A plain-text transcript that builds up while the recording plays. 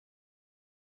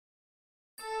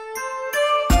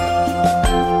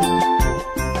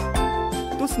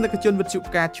និកជនវិទ្យុ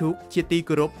ផ្កាឈូកជាទី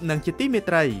គោរពនិងជាទីមេ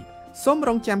ត្រីសូមរ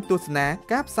ងចាំទស្សនា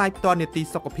ការផ្សាយផ្ទាល់នីតិ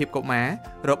សុខភាពកុមារ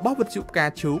របស់វិទ្យុផ្កា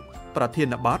ឈូកប្រធា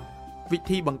នបទវិ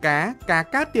ធីបង្ការការ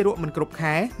កើតទារកមិនគ្រប់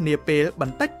ខែនាពេលប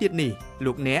ន្តិចទៀតនេះ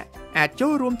លោកអ្នកអាចចូ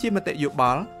លរួមជាមតិយោប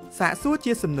ល់សាកសួរ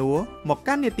ជាសំណួរមក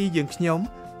កាន់នីតិយើងខ្ញុំ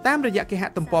តាមរយៈគេហ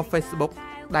ទំព័រ Facebook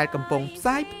ដែលកំពុងផ្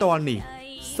សាយផ្ទាល់នេះ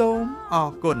សូមអរ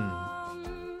គុណ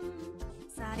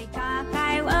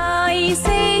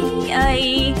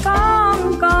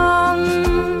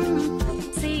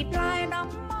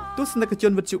ទស្សនិកជ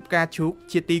នវិទ្យុផ្កាឈូក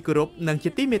ជាទីគោរពនិង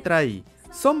ជាទីមេត្រី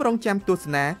សូមរងចាំទស្ស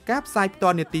នាការផ្សាយផ្ទា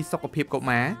ល់នីតិសុខភាពកុ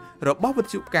មាររបស់វិ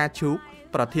ទ្យុផ្កាឈូក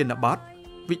ប្រធានបទ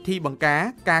វិធីបង្ការ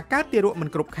ការកើតទារកមិន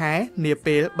គ្រប់ខែនា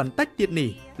ពេលបន្តិចទៀតនេះ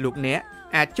លោកអ្នក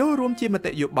អាចចូលរួមជាម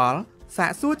តិយោបល់សា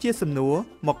កសួរជាសំណួរ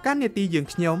មកកាន់នីតិយើង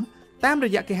ខ្ញុំតាមរ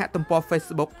យៈគេហទំព័រ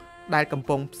Facebook ដែលកំ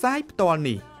ពុងផ្សាយផ្ទាល់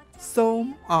នេះសូម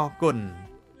អរគុណ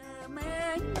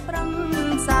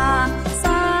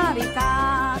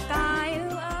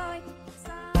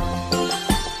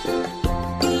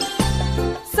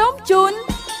សូមជូន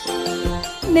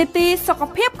នីតិសុខ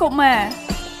ភាពកុមារ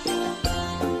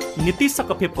នីតិសុ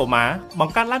ខភាពកុមារប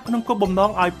ង្កើតឡើងក្នុងគោលបំណ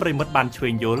ងឲ្យប្រិយមិត្តបានឈ្វេ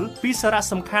ងយល់ពីសារៈ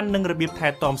សំខាន់និងរបៀបថែ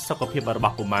ទាំសុខភាពរប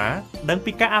ស់កុមារដឹង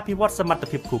ពីការអភិវឌ្ឍសមត្ថ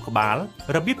ភាពខួរក្បាល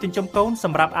របៀបចិញ្ចឹមកូនស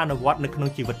ម្រាប់អនុវត្តនៅក្នុង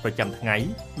ជីវិតប្រចាំថ្ងៃ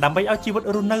ដើម្បីឲ្យជីវិត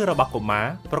រស់នៅរបស់កុមារ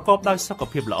ប្រកបដោយសុខ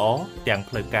ភាពល្អទាំង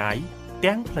ផ្លូវកាយ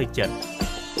ទាំងផ្លូវចិត្ត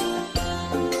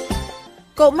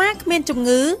កុមារគ្មានជំ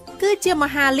ងឺគឺជាម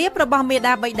ហាលាភរបស់មា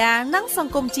តាបិតានិងស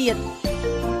ង្គមជាតិ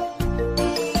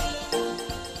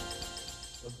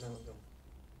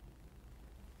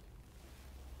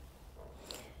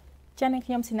ចា៎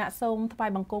ខ្ញុំសិណៈសូមថ្វាយ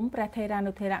បង្គំព្រះថេរា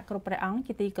នុថេរៈគ្រប់ព្រះអង្គ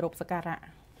ជាទីគោរពសក្ការៈ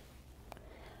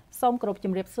សូមគោរព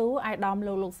ជំរាបសួរអាយដាម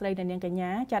លោកស្រីនិងនាងកញ្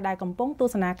ញាចាដែលកំពុងទ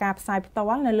ស្សនាការផ្សាយផ្ទា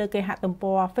ល់នៅលើគេហទំ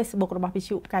ព័រ Facebook របស់វិទ្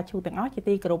យុផ្កាឈូកទាំងអស់ជា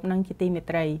ទីគោរពនិងជាទីមេ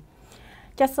ត្រី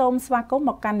ចាសូមស្វាគមន៍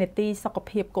មកកាន់នីតិសុខ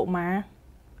ភាពកុមារ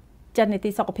ចានីតិ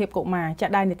សុខភាពកុមារចា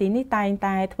ដែលនីតិនេះតែង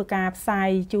តែធ្វើការផ្សាយ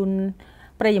ជូន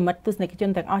ប្រិយមិត្តទស្សនិកជន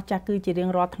ទាំងអស់ចាគឺជារៀង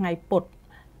រាល់ថ្ងៃពុធ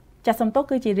ចាសំទោស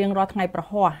គឺជារៀងរាល់ថ្ងៃប្រ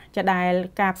ហ័សចាដែល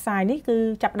ការផ្សាយនេះគឺ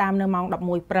ចាប់ផ្ដើមនៅម៉ោង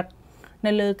 11 ព្រឹក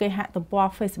នៅលើគេហទំព័រ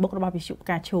Facebook របស់វិទ្យុផ្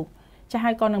កាឈូកចាហើ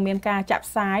យក៏នឹងមានការចាក់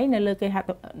ផ្សាយនៅលើគេហ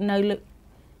នៅលើ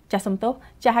ចាសំទោស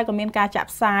ចាហើយក៏មានការចាក់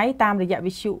ផ្សាយតាមរយៈ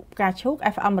វិទ្យុផ្កាឈូក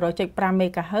FM 100.5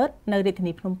 MHz នៅរាជធា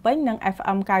នីភ្នំពេញនិង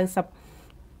FM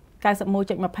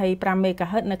 91.25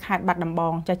 MHz នៅខេត្តបាត់ដំប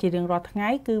ងចាជារៀងរាល់ថ្ងៃ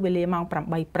គឺវេលាម៉ោង 8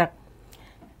 ព្រឹក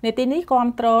នាទីនេះគាំ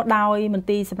ទ្រដោយមន្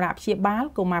ទីរសម្រាប់ព្យាបាល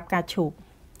កុមារផ្កាឈូក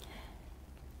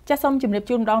ចាសសូមជម្រាប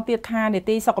ជូនម្ដងទៀតថានី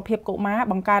តិសុខភាពកុមារ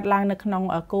បង្កើតឡើងនៅក្នុង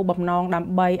គោលបំណងដើ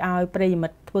ម្បីឲ្យប្រិយមិ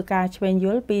ត្តធ្វើការឆ្វេងយ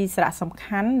ល់ពីសារៈសំ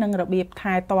ខាន់និងរបៀប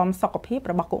ថែទាំសុខភាព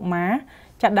របស់កុមារ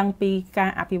ចាត់ដឹងពីកា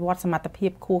រអភិវឌ្ឍសមត្ថភា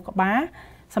ពខួរក្បាល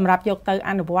សម្រាប់យកទៅ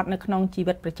អនុវត្តនៅក្នុងជី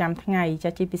វិតប្រចាំថ្ងៃចា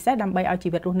ជាពិសេសដើម្បីឲ្យជី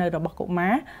វិតរស់នៅរបស់កុមា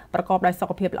រប្រកបដោយសុ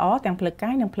ខភាពល្អទាំងផ្លូវកា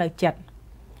យនិងផ្លូវចិត្ត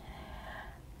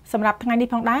សម្រាប់ថ្ងៃនេះ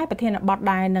ផងដែរប្រធានបទ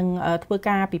ដែរនឹងធ្វើ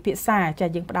ការពិភាក្សាចា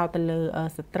យើងផ្ដោតទៅលើ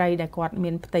ស្ត្រីដែលគាត់មា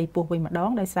នផ្ទៃពោះវិញម្ដង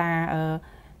ដោយសារ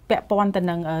ពាក់ព័ន្ធទៅ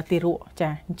នឹងទារកចា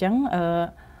អញ្ចឹង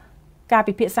ការ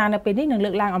ពិភាក្សានៅពេលនេះនឹងលើ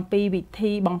កឡើងអំពីវិ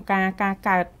ធីបង្ការការ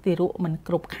កើតទារកមិន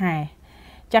គ្រប់ខែ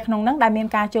ចាក្នុងនោះដែលមាន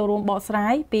ការចូលរួមបកស្រា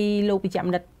យពីលោកវិជ្ជប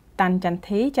ណ្ឌិតតាន់ចន្ទ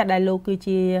ធីចាដែលលោកគឺ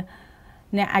ជា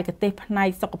អ្នកឯកទេសផ្នែក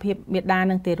សុខភាពមាតា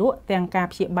និងទារកទាំងការ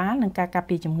ព្យាបាលនិងការការ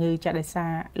ពារជំងឺចាដោយសា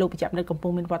រលោកវិជ្ជបណ្ឌិតកំពុ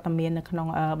ងមានវត្តមាននៅក្នុង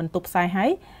បន្ទប់ផ្សាយហើយ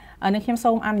នឹងខ្ញុំ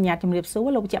សូមអនុញ្ញាតជម្រាបសួរ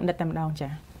លោកវិជ្ជបណ្ឌិតតែម្ដងចា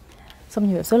សូមជ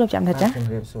ម្រាបសួរលោកវិជ្ជបណ្ឌិតចាជ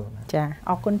ម្រាបសួរចា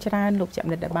អរគុណច្រើនលោកវិជ្ជប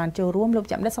ណ្ឌិតដែលបានចូលរួមលោកវិ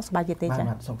ជ្ជបណ្ឌិតសុខសប្បាយទេចា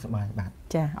បាទសុខសប្បាយបាទ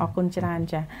ចាអរគុណច្រើន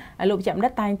ចាលោកវិជ្ជបណ្ឌិ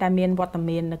តតែងតែមានវត្ត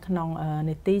មាននៅក្នុង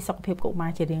នីតិសុខភាពកុមា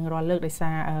រជារៀងរាល់លើកដោយ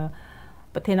សារ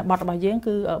ប្រធានបទរបស់យើង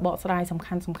គឺបកស្រាយសំ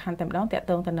ខាន់តែម្ដងតាក់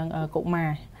ទងទៅនឹងកុមា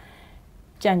រ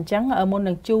ចាអញ្ចឹងមុន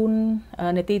នឹងជូន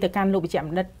នីតិទៅកាន់លោកវិជ្ជប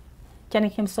ណ្ឌិតចានេះ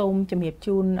ខ្ញុំសូមជម្រាប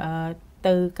ជូន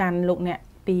ទៅកាន់លោកអ្នក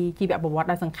ពីជីវប្រវត្តិ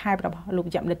ដោយសង្ខេបរបស់លោក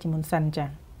វិជ្ជបណ្ឌិតជាមុនសិនចា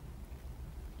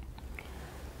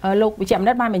លោកវិជ្ជបណ្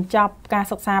ឌិតបានបញ្ចប់ការ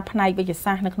សិក្សាផ្នែកវិទ្យា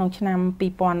សាស្ត្រនៅក្នុងឆ្នាំ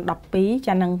2012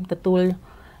ចានឹងទ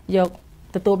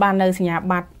ទួលបាននៅសញ្ញា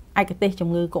បត្រឯកទេសជំ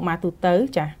ងឺកុមារទូទៅ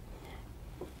ចា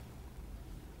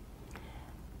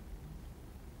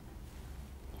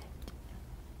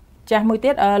ចាស់មួយ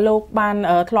ទៀតលោកបាន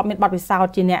ធ្លាប់មានបទពិសោធ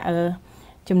ន៍ជាអ្នក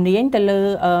ជំនាញទៅលើ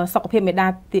សុខភាពមា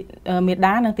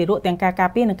តានិងទារកទាំងការការ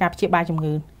ពារនិងការព្យាបាលជំ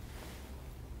ងឺ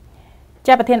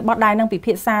ចាប្រធានបទដែរនឹងពិ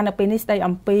ភាក្សានៅពេលនេះស្ដី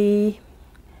អំពី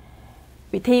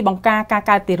វិធីបង្ការការ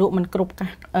កើតទារកមិនគ្រ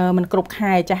ប់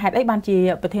ខែចាហេតុអីបានជា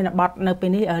ប្រធានបទនៅពេល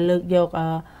នេះលើកយក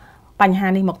បញ្ហា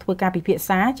នេះមកធ្វើការពិភាក្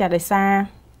សាចាដោយសារ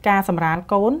ការសម្រាល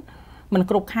កូនមិន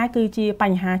គ្រប់ខែគឺជាប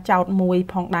ញ្ហាចោទមួយ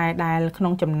ផងដែរដែលក្នុ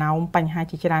ងចំណោមបញ្ហា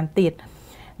ជាច្រើនទៀត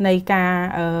នៃការ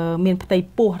មានផ្ទៃ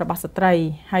ពោះរបស់ស្ត្រី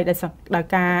ហើយដោយ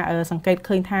ការសង្កេត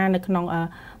ឃើញថានៅក្នុង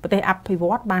ប្រទេសអភិវ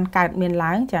ឌ្ឍបានកើតមាន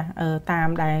ឡើងចាតាម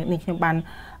ដែលនេះខ្ញុំបាន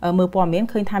មើលព័ត៌មាន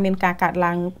ឃើញថាមានការកើត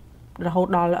ឡើងរហូត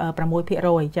ដល់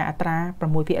 6% ចាអត្រា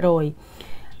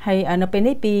 6% ហើយនៅពេល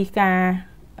នេះពី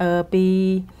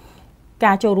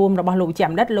ការចូលរួមរបស់លោកវិជ្ជ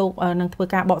បណ្ឌិតលោកនឹងធ្វើ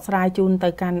ការបកស្រាយជូនទៅ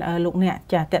កាន់លោកអ្នក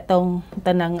ចាតកតង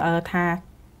ទៅនឹងថា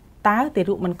តើទា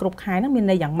រកមិនគ្រប់ខែហ្នឹងមាន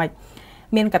ន័យយ៉ាងម៉េច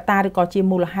មានកត្តាឬក៏ជា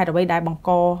មូលហេតុអ្វីដែលបង្ក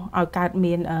ឲ្យកើត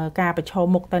មានការប្រឈម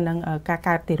មុខទៅនឹងការ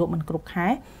កើតទារកមិនគ្រប់ខែ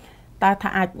តើថា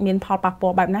អាចមានផលប៉ះពា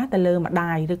ល់បែបណាទៅលើម្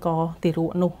ដាយឬក៏ទារ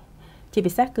កនោះជា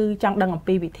ពិសេសគឺចង់ដឹងអំ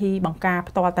ពីវិធីបង្ការ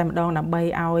ផ្ទាល់តែម្ដងដើម្បី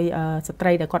ឲ្យស្ត្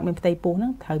រីដែលគាត់មានផ្ទៃពោះហ្នឹ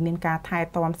ងត្រូវមានការថែ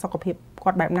ទាំសុខភាពគា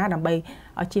ត់បែបណាដើម្បី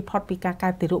ឲ្យជៀសផុតពីការកើ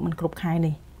តទារកមិនគ្រប់ខែ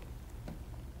នេះ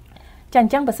ចាអ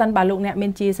ញ្ចឹងបើសិនបើលោកអ្នកមា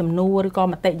នជាសំណួរឬក៏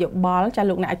មតិយោបល់ចា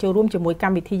លោកអ្នកអាចចូលរួមជាមួយក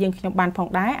ម្មវិធីយើងខ្ញុំបានផង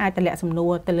ដែរអាចតម្លាក់សំណួ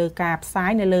រទៅលើការផ្សា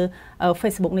យនៅលើ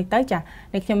Facebook នេះទៅចា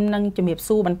នេះខ្ញុំនឹងជំរាប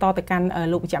សួរបន្តទៅកាន់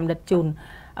លោកវិជ្ជបណ្ឌិតជូន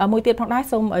មួយទៀតផងដែរ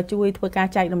សូមជួយធ្វើការ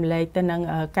ចែករំលែកទៅនឹង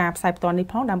ការផ្សាយផ្ទាល់នេះ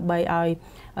ផងដើម្បីឲ្យ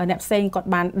អ្នកផ្សេងគាត់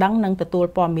បានដឹងនិងទទួល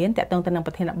ព័ត៌មានតាក់ទងទៅនឹង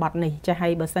ប្រធានបទនេះចាហើ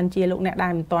យបើសិនជាលោកអ្នកដែ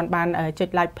លមិនទាន់បានចុច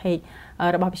like page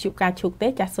របស់វិទ្យុការឈូកទេ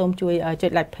ចាសូមជួយចុ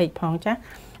ច like page ផងចា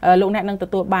លោកអ្នកនឹងទ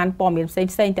ទួលបានព័ត៌មានផ្សេង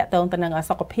ៗតាក់ទងទៅនឹង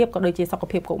សុខភាពក៏ដូចជាសុខ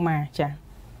ភាពកុមារចា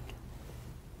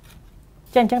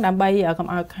អញ្ចឹងដើម្បីកុំ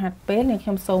ឲ្យខាតពេលនេះខ្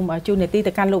ញុំសូមជូននីតិ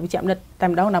ទៅកាន់លោកវិជ្ជបណ្ឌិតតែ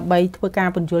ម្ដងដើម្បីធ្វើការ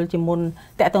ពន្យល់ជាមុន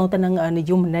តាក់ទងទៅនឹងនិ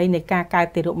យមន័យនៃការកើត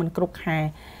ទារកមិនគ្រប់ខែ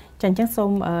ចាអញ្ចឹងសូ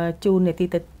មជូននីតិ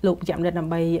ទៅលោកវិជ្ជបណ្ឌិតដើ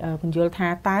ម្បីពន្យល់ថា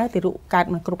តើទារកកើត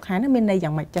មិនគ្រប់ខែនោះមានន័យ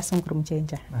យ៉ាងម៉េចចាសូមក្រុមជើង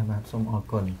ចាបាទសូមអរ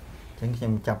គុណអញ្ចឹងខ្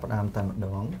ញុំចាប់ផ្ដើមតែម្ដ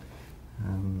ង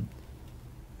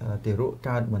ទារក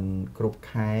កើតមិនគ្រប់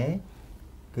ខែ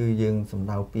គឺយើងសំ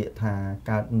ដៅពាក្យថា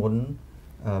កើតមុន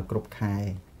គ្រប់ខែ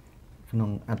ក្នុ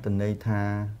ងអត្ថន័យថា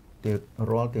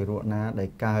រាល់ទារកណាដែល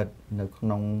កើតនៅក្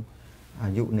នុងអា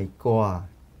យុនៃគ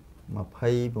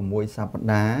ភ៌26សប្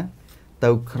តាហ៍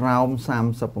ទៅក្រោម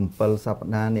37សប្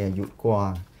តាហ៍នៃអាយុគភ៌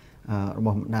រប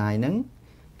ស់ម្ដាយហ្នឹង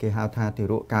គេហៅថាទា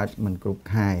រកកើតមិនគ្រប់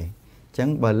ខែអញ្ចឹង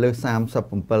បើលើស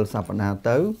37សប្តាហ៍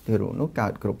ទៅទារកនោះកើ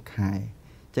តគ្រប់ខែ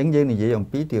អញ្ចឹងយើងនិយាយអំ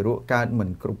ពីទារកកើតមិន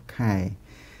គ្រប់ខែ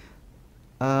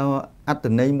អត្ថ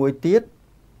ន័យមួយទៀត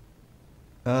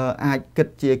អាចគិត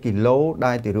ជាគីឡូ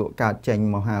ដែលទារកកើតចេញ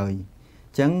មកហើយអ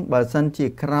ញ្ចឹងបើសិនជា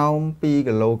ក្រោម2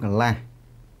គីឡូកន្លះ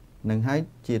នឹងហើយ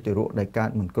ជាទារកដែលកើត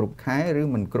មិនគ្រប់ខែឬ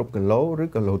មិនគ្រប់គីឡូឬ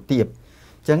គីឡូទាប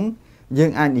អញ្ចឹងយើ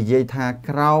ងអាចនិយាយថា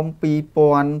ក្រោម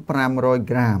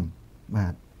2500ក្រាមបា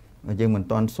ទបើយើងមិន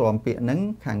ទាន់ស៊ាំពាក្យហ្នឹង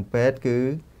ខាងពេទ្យគឺ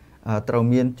ត្រូវ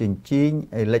មានជញ្ជីង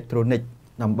អេឡិចត្រូនិក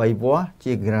ដើម្បីវាស់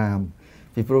ជាក្រាម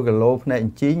ពីព្រោះគីឡូផ្នែកជ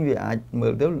ញ្ជីងវាអាចមើ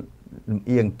លទៅលំ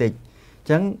អៀងតិចអញ្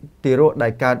ចឹងទារកដែ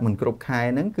លកើតមិនគ្រប់ខែ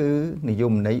ហ្នឹងគឺនិយ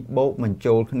មន័យបូកបញ្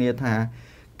ចូលគ្នាថា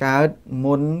កើត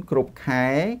មុនគ្រប់ខែ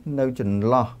នៅចន្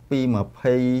លោះពី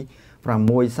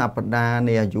26សប្តាហ៍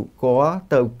នៃអាយុគភ៌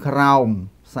ទៅក្រោម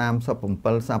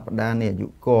37សប្តាហ៍នៃអាយុ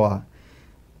គភ៌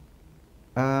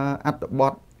អត្ថប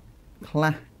ទខ្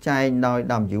លះចែងដោយ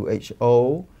WHO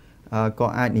ក៏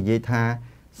អាចនិយាយថា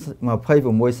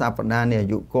26សប្តាហ៍នៃអា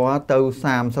យុគភ៌ទៅ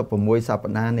36ស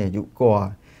ប្តាហ៍នៃអាយុគភ៌អ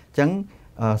ញ្ចឹង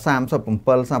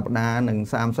37សប្តាហ៍និង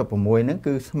36ហ្នឹង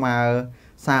គឺស្មើ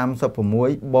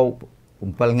36បូក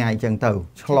7ថ្ងៃអញ្ចឹងទៅ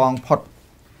ឆ្លងផុត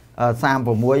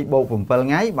36បូក7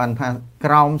ថ្ងៃបានថា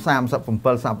ក្រោម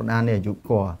37សប្តាហ៍នៃអាយុគ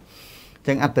ភ៌អញ្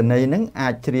ចឹងអត្ថន័យហ្នឹងអា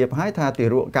ចជ្រាបហើយថាទា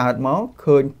រកកើតមក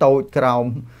ឃើញតូចក្រោម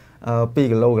2គី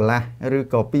ឡូកន្លះឬ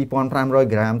ក៏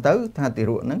2500ក្រាមទៅថាទា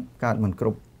រកហ្នឹងកើតមិនគ្រ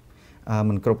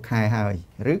ប់ខែហើយ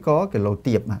ឬក៏គីឡូ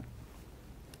ទាបបាទ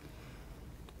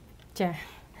ចា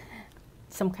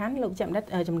សំខាន់លោកចាំដិត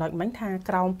ចំណុចមិញថា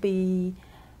ក្រោម2500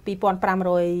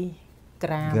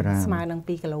ក្រាមស្មើនឹង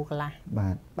2គីឡូកន្លះ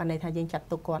បាទន័យថាយើងចាត់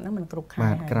ទុកគាត់ហ្នឹងមិនគ្រប់ខែ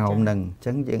បាទក្រោមហ្នឹងអញ្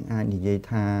ចឹងយើងអាចនិយាយ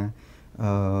ថា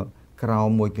ក្រោម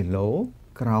1គីឡូ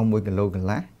ក្រោម1គីឡូកន្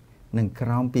លះនិងក្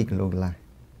រោម2គីឡូកន្លះ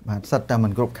បាទសិតតែមិ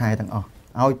នគ្រប់ខែទាំងអស់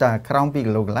ឲ្យតែក្រោម2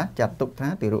គីឡូកន្លះចាត់ទុកថា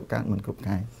ទារកកើតមិនគ្រប់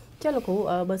ខែចុះលោកគ្រូ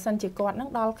បើសិនជាគាត់នឹង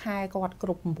ដល់ខែគាត់គ្រ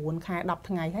ប់9ខែ10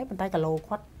ថ្ងៃហើយប៉ុន្តែគីឡូ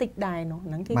គាត់តិចដែរនោះ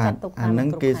ហ្នឹងគេចាត់ទុកថាហ្នឹង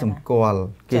គេសម្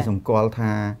គាល់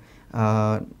ថា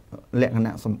លក្ខ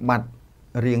ណៈសម្បត្តិ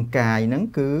រាងកាយហ្នឹង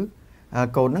គឺ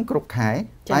កូនហ្នឹងគ្រប់ខែ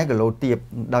តែគីឡូទាប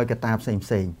ដោយកត្តាផ្សេងៗអ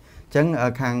ញ្ចឹង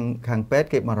ខាងពេទ្យ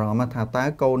គេបារម្ភថាតើ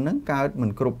កូនហ្នឹងកើតមិ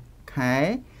នគ្រប់ខែ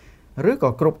ឬក៏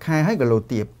គ្រប់ខែហើយគីឡូ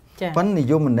ទាបប៉ុន្តែនិ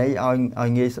យមន័យឲ្យ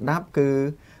ងាយស្ដាប់គឺ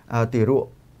ទារក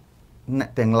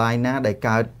ទាំងឡាយណាដែល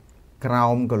កើតក្រោ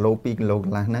មគីឡូ2គីឡូក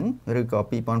ន្លះហ្នឹងឬក៏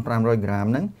2500ក្រាម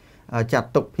ហ្នឹងចាត់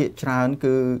ទុកភាគច្រើន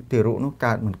គឺទារកនោះ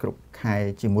កើតមិនគ្រប់ខែ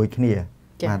ជាមួយគ្នា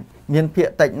បាទមានភាគ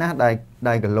តិចណាស់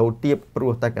ដែលគីឡូទាបព្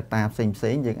រោះតែកត្តាផ្សេង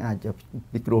ៗយើងអាច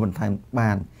ពិគ្រោះបន្ថែម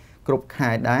បានគ្រប់ខែ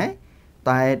ដែរ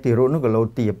តែទារកនោះគីឡូ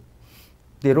ទៀប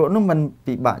ទារកនោះมัน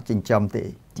ពិបាកចិញ្ចឹមទេ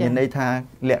មានន័យថា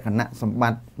លក្ខណៈសម្ប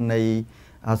ត្តិនៃ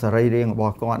សរីរាង្គរប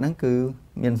ស់គាត់ហ្នឹងគឺ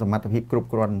មានសមត្ថភាពគ្រប់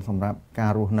គ្រាន់សម្រាប់កា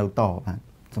ររស់នៅតបាទ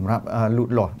សម្រាប់លូត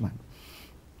លាស់បាទ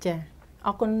ចាអ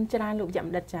រគុណច្រើនលោកចាំ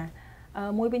ដិតចា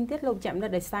មួយវិញទៀតលោកចាំដិត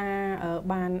ដោយសារ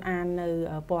បានអាននៅ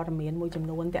ព័ត៌មានមួយចំ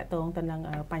នួនតាក់ទងទៅនឹង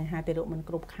បញ្ហាទារកមិន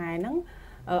គ្រប់ខែហ្នឹង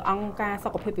អង្គការសុ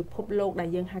ខភាពពិភពលោកដែល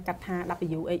យើងហៅកាត់ថា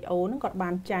WHO ហ្នឹងគាត់បា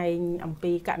នចែងអំ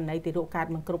ពីករណីទារកកើត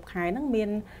មិនគ្រប់ខែហ្នឹងមាន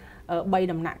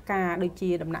3ដំណាក់កាលដូចជា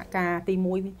ដំណាក់កាលទី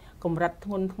1កម្រិត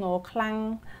ធ្ងន់ធ្ងរខ្លាំង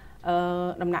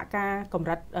ដំណាក់កាលកម្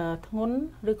រិតធ្ងន់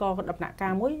ឬក៏ដំណាក់កា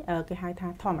លមួយគេហៅថា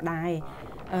ធម្មតា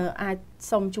អាច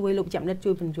សូមជួយលោកចាំនិត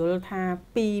ជួយពន្យល់ថា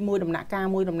ពីមួយដំណាក់កាល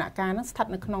មួយដំណាក់កាលហ្នឹងស្ថិត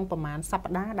នៅក្នុងប្រមាណស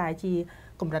ប្តាហ៍ដែលជា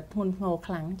កម្រិតធ្ងន់ធ្ងរ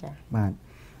ខ្លាំងចា៎បាទ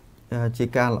ជា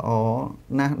ការល្អ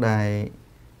ណាស់ដែល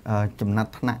ចំណា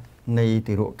ត់ថ្នាក់នៃ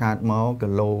ទារកកើតមកគី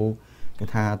ឡូគេ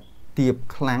ថាទៀប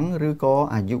ខ្លាំងឬក៏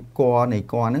អាយុកនៃ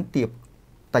កហ្នឹងទៀប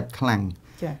តិចខ្លាំង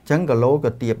អញ្ចឹងគីឡូ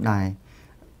ក៏ទៀបដែរ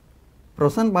ប្រ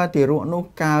សិនបើទារកនោះ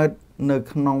កើតនៅ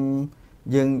ក្នុង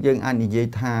យើងអាចនិយាយ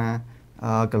ថា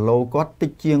គីឡូគាត់តិ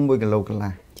ចជាង1គីឡូកន្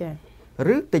លះចា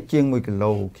ឬតិចជាង1គី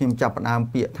ឡូខ្ញុំចាប់ផ្ដើម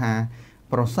ពាក្យថា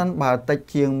ប្រសិនបើតិច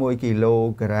ជាង1គីឡូ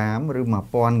ក្រាមឬ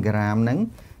1000ក្រាមហ្នឹង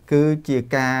គឺជា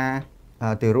ការ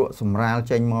ទារកសម្រាល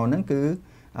ចេញមកហ្នឹងគឺ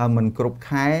មិនគ្រប់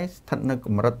ខែស្ថិតនៅក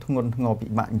ម្រិតធ្ងន់ធ្ងរពិ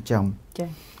បាកចិញ្ចឹមចា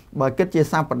បើគិតជា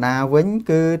សប្តាហ៍វិញ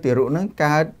គឺទារកហ្នឹង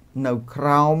កើតនៅក្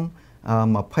រោម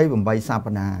28ស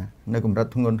ប្តាហ៍នៅកម្រិត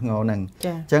ធ្ងន់ធ្ងរហ្នឹង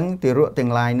អញ្ចឹងទារកទាំ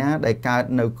ងឡាយណាដែលកើត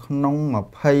នៅក្នុង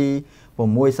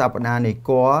26សប្តាហ៍នៃ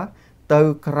កទៅ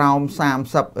ក្រោម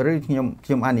30ឬខ្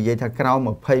ញុំអាចនិយាយថាក្រោម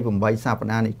28សប្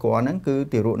តាហ៍នៃកហ្នឹងគឺ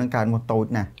ទារកហ្នឹងកើតមកតូច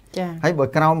ណាស់ហើយបើ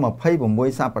ក្រោម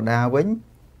26សប្តាហ៍វិញ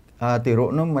ទារក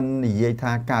នោះមិននិយាយ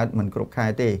ថាកើតមិនគ្រប់ខែ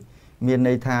ទេមាន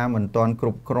ន័យថាមិនទាន់គ្រ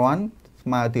ប់គ្រាន់ស្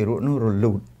មើទារកនោះរ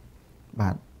លូតបា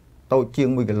ទតូចជាង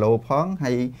1គីឡូផង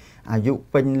ហើយអាយុ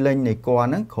ពេញលេញនៃក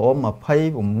ហ្នឹងក្រោម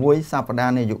26សប្តា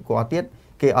ហ៍នៃអាយុកទៀត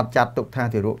គេអត់ចាត់ទុកថា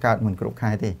ទារកកើតមិនគ្រប់ខែ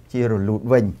ទេជារលូត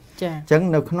វិញចា៎អញ្ចឹង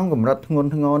នៅក្នុងកម្រិតធ្ងន់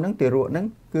ធ្ងរហ្នឹងទារកហ្នឹង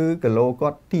គឺគីឡូគា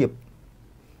ត់ទៀ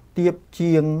ប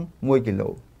ជាង1គីឡូ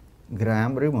ក្រាម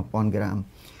ឬ1000ក្រាម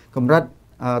កម្រិត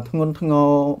ធ្ងន់ធ្ង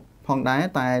រផងដែរ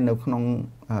តែនៅក្នុង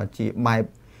ជាបែប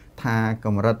ថាក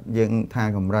ម្រិតយើងថា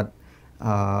កម្រិត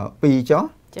2ចុះ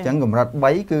អញ្ចឹងកម្រិត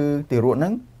3គឺទារកហ្នឹ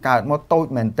ងកើតមកតូច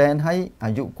មែនតែនហើយអា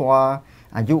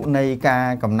យុនៃការ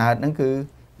កំណើតហ្នឹងគឺ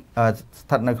ស្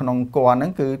ថិតនៅក្នុងកហ្នឹ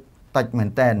ងគឺតិចមែន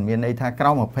តែនមានន័យថាក្រោ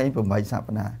ម28ស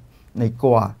ប្តាហ៍នៃក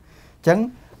អញ្ចឹង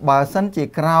បើសិនជា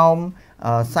ក្រោម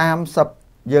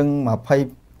30យើង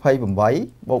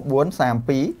28បូក4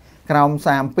 32ក្រោម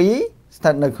32ស្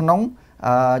ថិតនៅក្នុង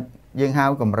យើងហៅ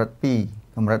កម្រិត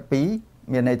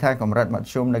2មានន័យថាកម្រិតម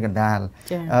ធ្យមនៅកណ្ដាល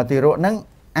ទារកហ្នឹង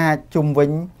អាចជុំវិញ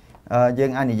យើ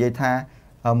ងអាចនិយាយថា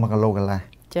1គីឡូកន្លះ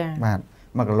ចា៎បាទ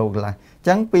1គីឡូកន្លះអញ្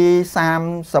ចឹងពី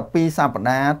32សប្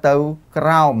តាហ៍ទៅក្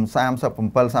រោម37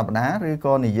សប្តាហ៍ឬ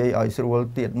ក៏និយាយឲ្យស្រួល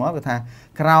ទៀតមកគឺថា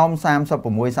ក្រោម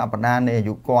36សប្តាហ៍នៃអា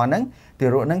យុកហ្នឹងទា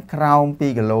រកហ្នឹងក្រោម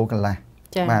2គីឡូកន្លះ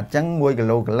បាទអញ្ចឹង1គី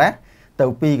ឡូកន្លះទៅ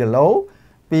2គីឡូ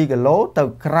2គីឡូទៅ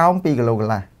ក្រោម2គីឡូក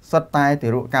ន្លះសុទ្ធតែទា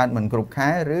រកកើតមិនគ្រប់ខែ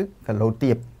ឬគីឡូ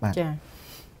ទៀបបាទចា៎អ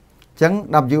ញ្ចឹង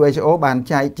WHO បាន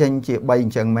ចែកចេញជា3អ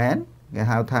ញ្ចឹងមែនគេ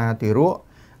ហៅថាទារក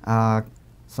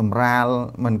សម្រាល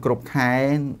មិនគ្រប់ខែ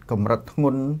កម្រិតធ្ង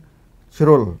ន់ជ្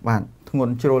រុលបាទធ្ង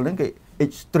ន់ជ្រុលហ្នឹងគេ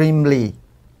extremely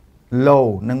low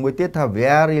និងមួយទៀតថា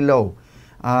very low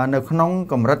នៅក្នុង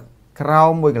កម្រិតក្រោ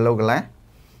ម1គីឡូកន្លះ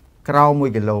ក្រោម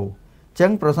1គីឡូអញ្ចឹ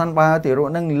ងប្រសិនបើទារក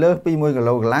ហ្នឹងលើសពី1គី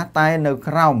ឡូកន្លះតែនៅ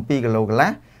ក្រោម2គីឡូកន្លះ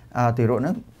ទារកហ្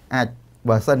នឹងអាច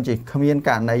បើសិនជាគ្មានក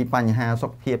រណីបញ្ហាសុ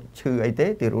ខភាពឈឺអីទេ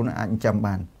ទារកហ្នឹងអាចចិញ្ចឹម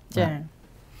បានចា៎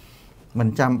មិន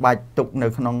ចាំបាច់ទុកនៅ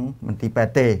ក្នុងមន្ទីរពេទ្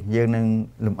យទេយើងនឹង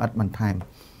លំអិតបន្ថែម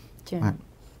ចា៎បាទ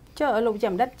ចុះលោក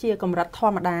ចាំដិតជាកម្រិតធ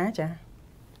ម្មតាចា៎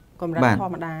កម្រិតធ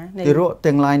ម្មតានៃទារក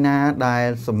ទាំងឡាយណាដែល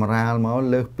សម្រាលមក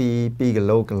លើសពី2គី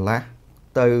ឡូកន្លះ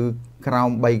ទៅក្រោម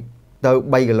3ទៅ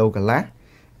3គីឡូកន្លះ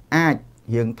អាច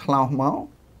យើងថ្លោសមក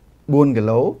4គី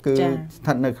ឡូគឺស្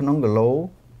ថិតនៅក្នុងគីឡូ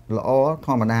ល្អធ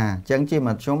ម្មតាអញ្ចឹងជាម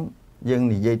ធ្យមយើង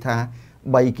និយាយថា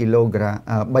3គីឡូ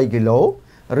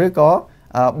ឬក៏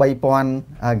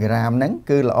3000ក្រាមហ្នឹង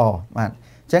គឺល្អបាទអ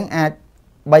ញ្ចឹងអាច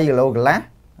3គីឡូកន្លះ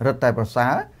រឹតតែប្រសើ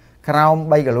រក្រោម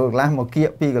3គីឡូកន្លះមកគៀក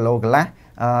2គីឡូកន្លះ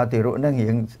ទារកហ្នឹង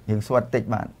រៀងស្វិតតិច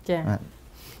បាទចា៎អ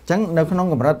ញ្ចឹងនៅក្នុង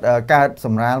កម្រិតកើតស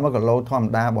ម្រាលមកគីឡូធម្ម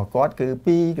តារបស់គាត់គឺ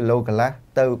2គីឡូកន្លះ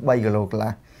ទៅ3គីឡូកន្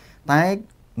លះតែ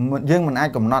យើងមិនអាច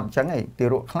កំណត់អញ្ចឹងឯងទា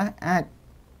រកខ្លះអាច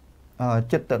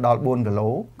ចិត្តទៅដល់4គីឡូ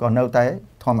ក៏នៅតែ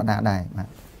ធម្មតាដែរបាទ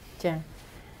ចា៎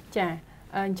ចា៎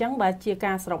អញ្ចឹងបើជា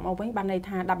ការសរុបមកវិញបានន័យ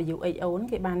ថា WHO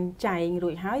គេបានចែងរួ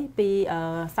ចហើយពី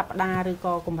សប្តាហ៍ឬ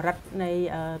ក៏កម្រិតនៃ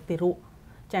ទារក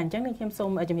ចាអញ្ចឹងខ្ញុំសូម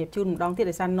ជំរាបជូនម្ដងទៀត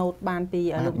ដោយសារ note បានពី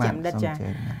លោកជាបណ្ឌិតចា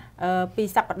ពី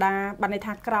សប្តាហ៍បានន័យ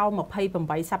ថាក្រោម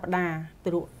28សប្តាហ៍ទា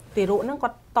រកហ្នឹងគា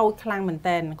ត់តូចខ្លាំងមែន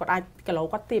តើគាត់អាចគីឡូ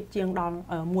គាត់ទាបជាងដល់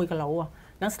1គីឡូ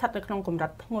ហ្នឹងស្ថិតនៅក្នុងកម្រិ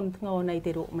តធ្ងន់ធ្ងរនៃ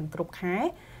ទារកមិនគ្រប់ខែ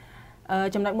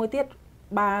ចំណុចមួយទៀត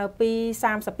បើពី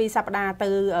32សប្តាហ៍ទៅ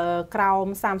ក្រោម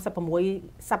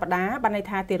36សប្តាហ៍បានន័យ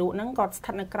ថាទារកហ្នឹងគាត់ស្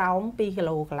ថិតនៅក្រោម2គី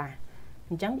ឡូកន្លះ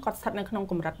អញ្ចឹងគាត់ស្ថិតនៅក្នុង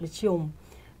កម្រិតមធ្យម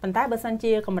ប៉ុន្តែបើសិន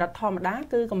ជាកម្រិតធម្មតា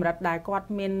គឺកម្រិតដែលគាត់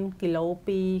មានគីឡូ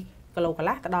2គីឡូកន្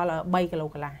លះទៅដល់3គីឡូ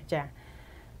កន្លះចា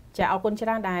អរគុណច្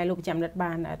រើនដែលលោកចាំនិត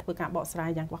បានធ្វើការបកស្រាយ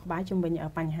យ៉ាងក្បោះក្បាយជុំវិញ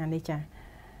បញ្ហានេះចា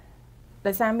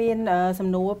ដោយសារមានសំ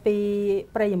ណួរពី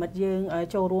ប្រិយមិត្តយើង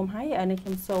ចូលរួមហើយនេះខ្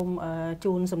ញុំសូម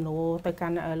ជូនសំណួរទៅកា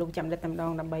ន់លោកចាំនិតតែម្ដ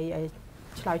ងដើម្បី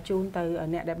ឆ្លើយជូនទៅ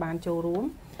អ្នកដែលបានចូលរួម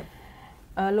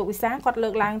លោកវិសាគាត់លើ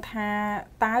កឡើងថា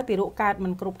តើទារកកើតមិ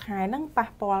នគ្រប់ខែហ្នឹងប៉ះ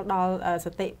ពាល់ដល់ស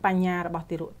តិបញ្ញារបស់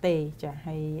ទារកទេចា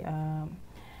ហើយ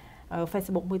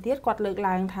Facebook មួយទៀតគាត់លើក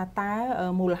ឡើងថាតើ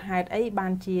មូលហេតុអីបា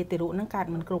នជាទារកហ្នឹងកើត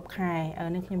មិនគ្រប់ខែ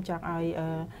នេះខ្ញុំចង់ឲ្យ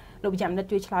លោកចាំនិត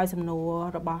ជួយឆ្លើយសំណួរ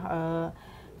របស់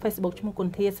Facebook ឈ្មោះគុ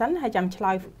ន្ធាសិនហើយចាំឆ្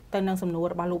លើយទៅនឹងសំណួរ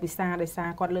របស់លោកវិសាដោយសារ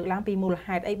គាត់លើកឡើងពីមូល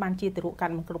ហេតុអីបានជាទារកកើ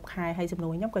តមិនគ្រប់ខែហើយសំណួ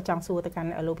រខ្ញុំក៏ចង់សួរទៅកាន់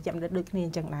លោកចាំនិតដូចគ្នាអ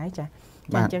ញ្ចឹងដែរចា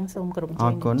អញ្ចឹងសូមគោរពអញ្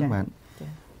ជើញចា៎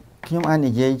ខ្ញុំអាច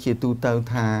និយាយជាទូទៅ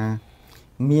ថា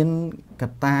មានក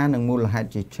ត្តានិងមូលហេតុ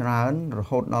ជាច្រើនរ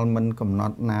ហូតដល់មិនកំណ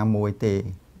ត់ណាមួយទេ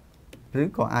ឬ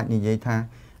ក៏អាចនិយាយថា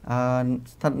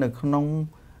ស្ថិតនៅក្នុង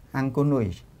អង្គនុយ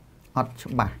អត់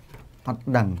ច្បាស់អត់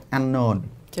ដឹង unknown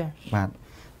ចា៎បាទ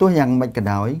ទោះយ៉ាងម៉េចក៏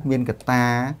ដោយមានកត្តា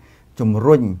ជំ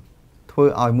រុញធ្វើ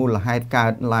ឲ្យមូលហេតុកើ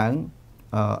តឡើង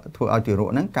ធ្វើឲ្យទារក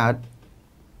ហ្នឹងកើត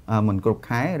មិនគ្រប់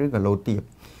ខែឬក៏លោទាប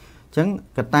អញ្ចឹង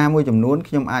កត្តាមួយចំនួន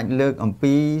ខ្ញុំអាចលើកអំ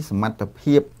ពីសមត្ថ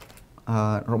ភាព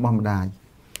របស់ម្ដាយ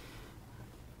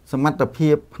សមត្ថភា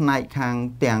ពផ្នែកខាង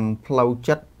ទាំងផ្លូវ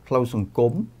ចិត្តផ្លូវសង្គ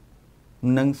ម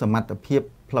និងសមត្ថភាព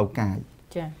ផ្លូវកាយ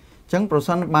ចា៎អញ្ចឹងប្រ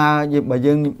សិនបើ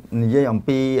យើងនិយាយអំ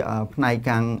ពីផ្នែក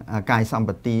ខាងកាយសម្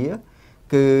បទា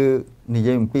គឺនិ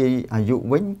យាយអំពីអាយុ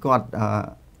វិញគាត់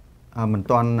មិន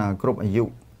ទាន់គ្រប់អាយុ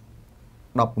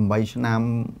18ឆ្នាំ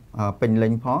ពេញលេ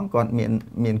ញផងគាត់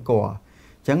មានកអ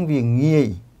ញ្ចឹងវាងាយ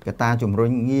កត្តាជំរុ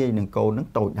ញងាយនឹងកូននឹង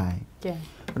តូចដែរចា៎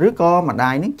ឬក៏ម្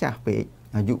ដាយនឹងចាស់ពេក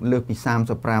អាយុលើសពី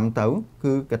35ទៅ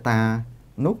គឺកត្តា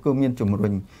នោះគឺមានជំរុ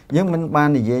ញយើងមិនបាន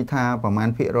និយាយថាប្រមាណ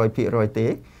ភាគរយទេ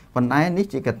ប៉ុន្តែនេះ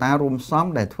ជាកត្តារួមផ្សំ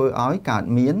ដែលធ្វើឲ្យកើត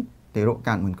មានទារក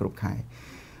កើតមិនគ្រប់ខែ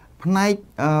ផ្នែក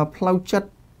ផ្លូវចិ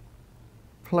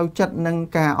ត្តនិង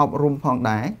ការអប់រំផង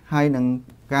ដែរហើយនឹង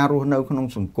ការរស់នៅក្នុង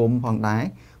សង្គមផងដែរ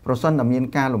ប្រសិនតែមាន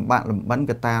ការលំបាកលំបិន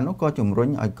កត្តានោះក៏ជំរុញ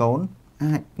ឲ្យកូន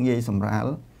អាចងាយសម្រាល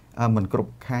មិនគ្រ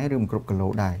ប់ខែឬមិនគ្រប់គីឡូ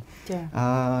ដែរចា៎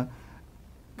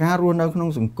ការរស់នៅក្នុង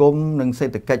សង្គមនិងសេ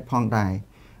ដ្ឋកិច្ចផងដែរ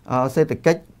សេដ្ឋ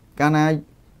កិច្ចកាលណា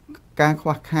ការខ្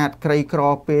វះខាតក្រីក្រ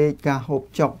ពេកការហូប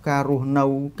ចុកការរស់នៅ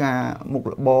ការមុខ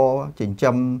របរចិញ្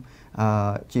ចឹម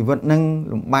ជីវិតនឹង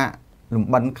លំបាកលំ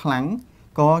បិនខ្លាំង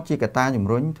ក៏ជាកត្តាជំ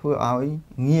រុញធ្វើឲ្យ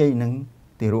ងាយនឹង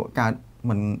ទារកកើត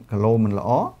មិនគីឡូមិនល្អ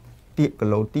ទាបគី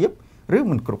ឡូទាបឬ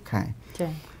មិនគ្រប់ខែ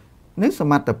ចា៎នេះស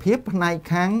មត្ថភាពផ្នែក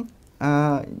ខាង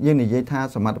យើងនិយាយថា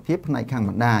សមត្ថភាពផ្នែកខាង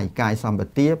ម្ដាយកាយសម្ប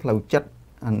ទាផ្លូវចិត្ត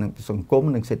និងសង្គម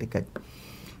និងសេដ្ឋកិច្ច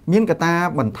មានកត្តា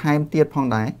បន្ថែមទៀតផង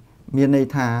ដែរមានន័យ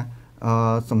ថា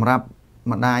សម្រាប់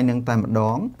ម្ដាយនឹងតែម្ដ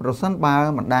ងប្រសិនបើ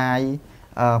ម្ដាយ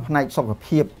ផ្នែកសុខ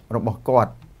ភាពរបស់គា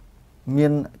ត់មា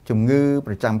នជំងឺ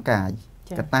ប្រចាំកាយ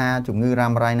កត្តាជំងឺ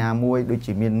រ៉ាំរ៉ៃណាមួយដូច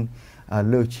ជាមាន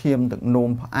លើសឈាមទឹកនោម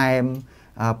ផ្អែម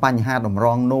បញ្ហាតម្រ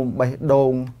ងនោមបេះដូ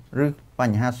ងឬប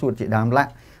ញ្ហាសួតជាដើមឡា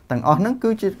ក់ទាំងអស់ហ្នឹងគឺ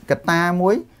ជាកត្តាមួ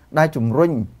យដែលជំរុ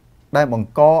ញដែលបង្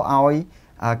កឲ្យ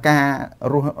ការ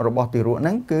រស់របស់ទារកហ្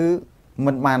នឹងគឺ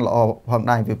មិនបានល្អផង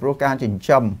ដែរពីព្រោះការចិញ្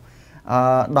ចឹម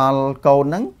ដល់កូន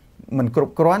ហ្នឹងមិនគ្រ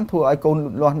ប់គ្រាន់ធ្វើឲ្យកូនលូ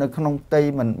តលាស់នៅក្នុងផ្ទៃ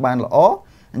មិនបានល្អ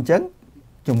អញ្ចឹង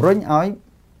ជំរុញឲ្យ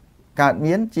កើត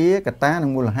មានជាកត្តានិ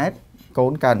ងមូលហេតុកូ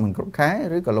នកើតមិនគ្រប់ខែ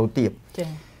ឬក៏លោទាបចា៎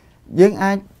យើង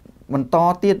អាចបន្ត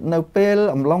ទៀតនៅពេល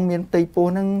អំឡុងមានផ្ទៃពោះ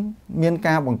ហ្នឹងមាន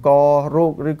ការបង្ករោ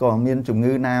គឬក៏មានជំ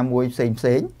ងឺណាមួយផ្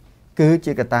សេងគឺ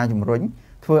ជាកត្តាជំរុញ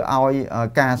ធ្វើឲ្យ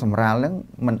ការសម្រាលហ្នឹង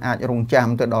มันអាចរងចាំ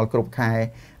ទៅដល់គ្រប់ខែ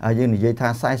យើងនិយាយថា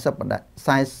40សប្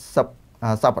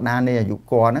តាហ៍នៃអាយុ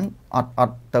គាត់ហ្នឹងអ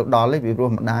ត់ទៅដល់ទេពីព្រោះ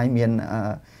ម្ដាយ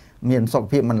មានសុខ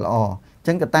ភាពមិនល្អអញ្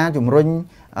ចឹងកត្តាជំរុញ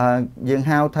យើង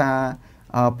ហៅថា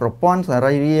ប្រព័ន្ធស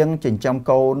រីរាង្គចិញ្ចឹម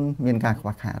កូនមានការខ្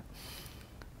វះខាត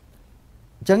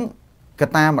អញ្ចឹងក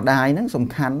ត្តាម្ដាយហ្នឹងសំ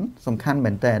ខាន់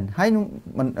មែនតើហើយ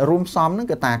មិនរួមផ្សំហ្នឹង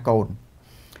កត្តាកូន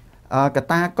កត្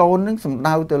តាកូនហ្នឹងសំ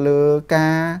ដៅទៅលើកា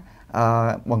រ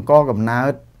បង្កកំណើ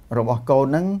តរបស់កូន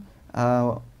ហ្នឹង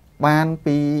បាន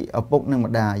ពីឪពុកនិង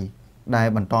ម្ដាយដែល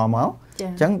បន្តមក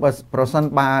អញ្ចឹងបើប្រសិន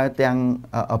បើទាំង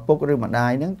ឪពុកឬម្ដា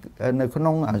យហ្នឹងនៅក្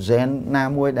នុងgenណា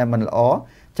មួយដែលមិនល្អអ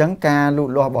ញ្ចឹងការលូត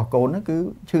លាស់របស់កូនហ្នឹងគឺ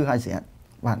ឈឺហើយស្រាក់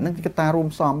បាទហ្នឹងគឺកត្តារួម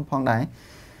ផ្សំផងដែរ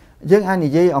យើងអាចនិ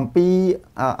យាយអំពី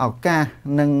ឱកាស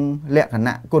និងលក្ខ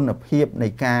ណៈគុណភាពនៃ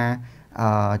ការ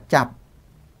ចាប់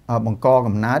បង្ក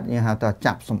កំណើតយើងហៅថា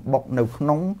ចាប់សម្បុកនៅក្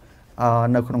នុង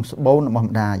ស្បូនរបស់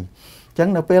ម្ដាយអញ្ចឹង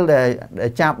នៅពេលដែល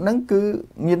ចាប់ហ្នឹងគឺ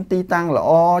មានទីតាំងល្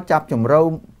អចាប់ជំរៅ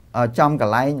ចំក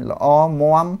ន្លែងល្អ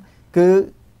មាំគឺ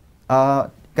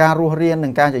ការរស់រាននិ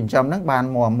ងការចិញ្ចឹមហ្នឹងបាន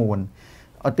មាំមួន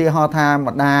ឧទាហរណ៍ថា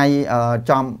ម្ដាយ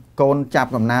ចំកូនចាប់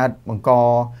កំណើតបង្ក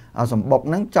សម្បុក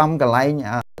ហ្នឹងចំកន្លែង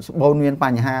ស្បូនមានប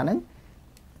ញ្ហាហ្នឹង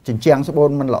ចិញ្ចាំងស្បូន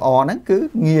មិនល្អហ្នឹងគឺ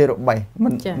ងាយរបេះ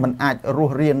មិនអាចរ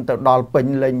ស់រានទៅដល់ពេញ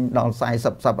លេញដល់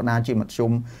40សប្តាហ៍ជាមធ្យ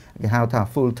មគេហៅថា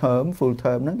full term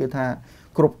ហ្នឹងគឺថា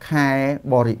គ្រប់ខែ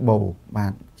បរិបូរណ៍បា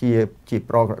ទជា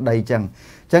ប្រក្រតីអញ្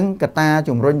ចឹងកត្តា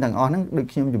ជំរុញទាំងអស់ហ្នឹងដូច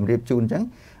ខ្ញុំជម្រាបជូនអញ្ចឹង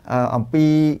អំពី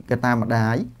កត្តាម្ដា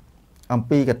យអំ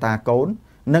ពីកត្តាកូន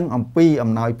និងអំពី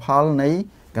អំណោយផលនៃ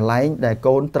កន្លែងដែល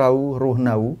កូនត្រូវរស់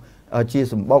នៅជា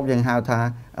សម្បុកយើងហៅថា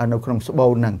នៅក្នុងស្បូ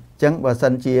នហ្នឹងអញ្ចឹងបើសិ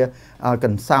នជាក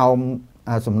ន្សោម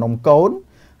សំណុំកូន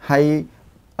ហើយ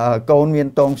កូនមាន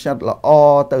តងផ្សិតល្អ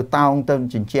ទៅតោងទៅ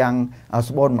ចិញ្ចាំង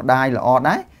ស្បូនម្ដាយល្អ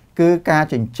ដែរគឺការ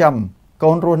ចិញ្ចឹម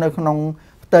កូនរស់នៅក្នុង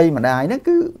ផ្ទៃម្ដាយហ្នឹង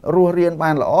គឺរស់រាន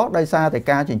បានល្អដោយសារតែ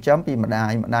ការចិញ្ចឹមពីម្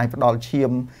ដាយផ្ដល់ឈា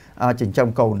មចិញ្ចឹម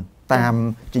កូនតាម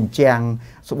ចិញ្ចាំង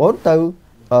ស្បូនទៅ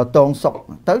តងសុក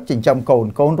ទៅចិញ្ចឹម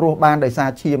កូនរស់បានដោយសារ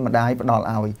ឈាមម្ដាយផ្ដល់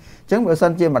ឲ្យអញ្ចឹងបើសិ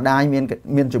នជាម្ដាយ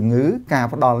មានជំងឺការ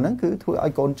ផ្ដល់ហ្នឹងគឺធ្វើឲ្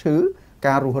យកូនឈឺ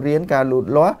ការរស់រានការលូត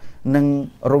លាស់និង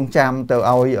រងចាំទៅ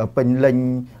ឲ្យពេញលេញ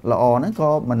ល្អហ្នឹងក៏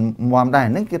មិនមាំដែរ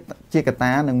ហ្នឹងគឺជាកត្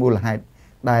តានិងមូលហេតុ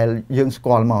ដែលយើងស្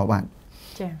គាល់មកបាទ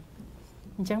ចា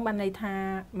អញ្ចឹងបានន័យថា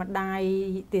ម្ដាយ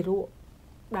ទារក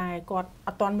ដែលគាត់អ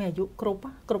ត់ទាន់មានអាយុគ្រប់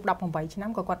18ឆ្នាំ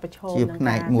ក៏គាត់ប្រឈមនឹង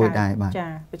ការមួយដែរបាទចា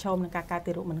ប្រឈមនឹងការកើត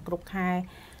ទារកមិនគ្រប់ខែ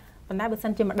ប៉ុន្តែបើសិ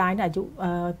នជាម្ដាយអាយុ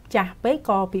ចាស់ពេក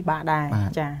ក៏ពិបាកដែរ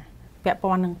ចាពាក់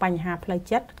ព័ន្ធនឹងបញ្ហាផ្លូវ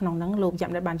ចិត្តក្នុងហ្នឹងលោក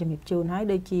ចាំដែលបានជំរាបជូនហើយ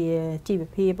ដូចជាជីវ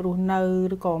ភាពរស់នៅ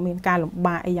ឬក៏មានការលំ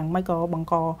បាកអីយ៉ាងម៉េចក៏បង្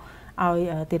កឲ្យ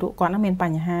ទារកគាត់ហ្នឹងមានប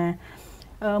ញ្ហា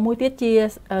មួយទៀតជា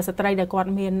ស្ត្រីដែលគាត់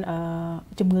មាន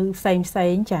ជំងឺផ្សេ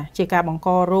ងចាជាការបង្ក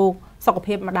រោគសុខ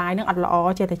ភាពម្ដាយនឹងអត់ល្អ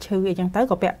ចេះតែឈឺអីចឹងទៅ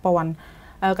ក៏ពាក់ព័ន្ធ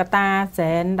កត្តាហ្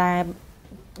សែនដែល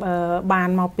បាន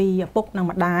មកពីឪពុកនិង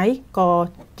ម្ដាយក៏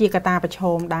ជាកត្តាប្រឈ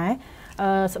មដែរ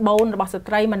ស្បូនរបស់ស្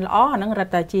ត្រីមិនល្អអាហ្នឹងរឹត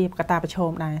តែជាកត្តាប្រឈ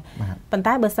មដែរប៉ុន្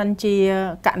តែបើសិនជា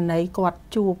ករណីគាត់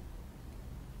ជួប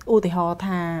ឧទាហរណ៍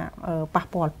ថាប៉ះ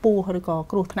ពាល់ពោះឬក៏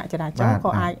គ្រោះថ្នាក់ចរាចរណ៍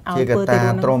ក៏អាចឲ្យធ្វើទៅ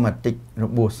នឹង traumatic រ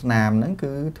បួសស្នាមហ្នឹង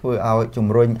គឺធ្វើឲ្យជំ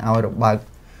រុញឲ្យរបើក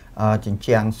ចិញ្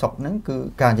ចាំងសុកហ្នឹងគឺ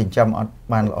ការចិញ្ចឹមអត់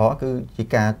បានល្អគឺជា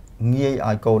ការងាយ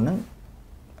ឲ្យកូនហ្នឹង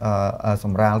ស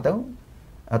ម្រាល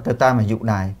ទៅតាមអាយុ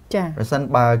ដែរប្រសិន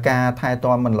បើការថែ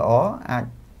ទាំមិនល្អអាច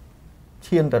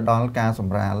ឈានទៅដល់ការស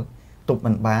ម្រាលទប់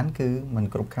មិនបានគឺមិន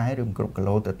គ្រប់ខែឬមិនគ្រប់គី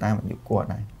ឡូទៅតាមអាយុគាត់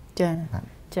ដែរចា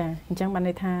អញ្ចឹងបាន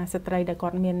ន័យថាស្ត្រីដែលគា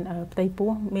ត់មានផ្ទៃ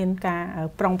ពោះមានការ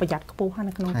ប្រុងប្រយ័ត្នខ្ពស់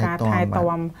នៅក្នុងការថែ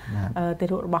ទាំទា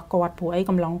រករបស់គាត់ព្រោះអី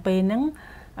កំឡុងពេលហ្នឹង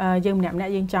យើងម្នាក់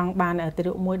យើងចង់បានទារ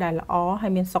កមួយដែលល្អហើ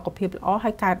យមានសុខភាពល្អ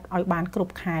ហើយកើតឲ្យបានគ្រ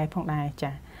ប់ខែផងដែរ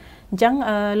ចាអញ្ចឹង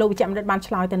លោកវិជ្ជបណ្ឌិតបាន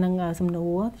ឆ្លើយទៅនឹងសំណួ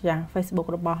រចា Facebook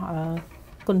របស់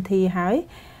គុណធីហើយ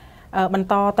បន្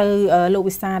តទៅលោក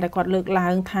វិសាដែលគាត់លើកឡើ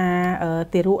ងថា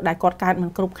ទារកដែលគាត់កើតមិន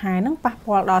គ្រប់ខែហ្នឹងប៉ះ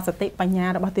ពាល់ដល់សតិបញ្ញា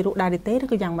របស់ទារកដែរទេឬ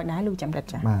ក៏យ៉ាងម៉េចដែរលោកចាំរិត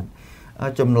ចាបាទ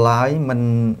ចម្លើយមិន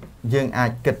យើងអា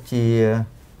ចគិតជា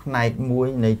ផ្នែកមួយ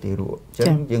នៃទារកអញ្ចឹ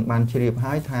ងយើងបានជ្រាប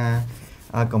ហើយថា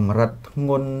កម្រិតធ្ង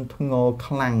ន់ធ្ងរ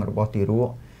ខ្លាំងរបស់ទារក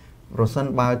ប្រសិន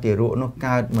បើទារកនោះ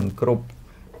កើតមិនគ្រប់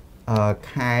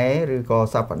ខែឬក៏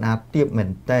សប្តាហ៍ទាបមែន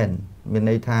តែនមាន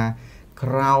ន័យថា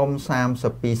ក្រោម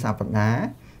32សប្តា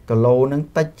ហ៍គីឡូនឹង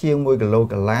តិចជាង1គីឡូ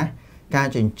កន្លះការ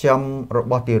ចិញ្ចឹមរ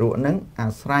បស់ទារកនឹងអា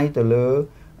ស្រ័យទៅលើ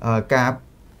ការ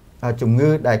ជំងឺ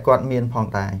ដែលគាត់មានផង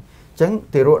ដែរអញ្ចឹង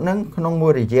ទារកនឹងក្នុងមួ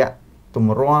យរយៈទ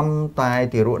ម្រាំតែ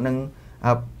ទារកនឹង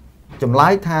ចម្លើ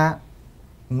យថា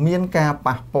មានការ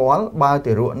ប៉ះពាល់បើ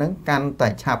ទារកនឹងកាន់តែ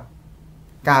ឆាប់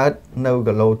កើតនៅ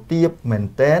គីឡូទាបមែន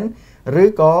តែនឬ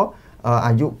ក៏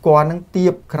អាយុគាត់នឹងទា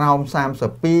បក្រោម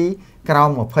32ក្រោម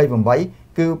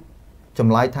28គឺច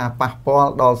ម្លើយថាប៉ះពាល់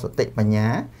ដល់សតិបញ្ញា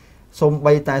សូម្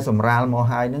បីតែសម្រាលមក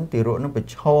ហើយនឹងទារកនឹងប្រ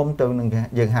ឈមទៅនឹង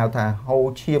យើងហៅថាហូរ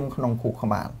ឈាមក្នុងខួរក្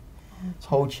បាល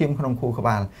ហូរឈាមក្នុងខួរក្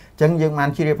បាលអញ្ចឹងយើងបាន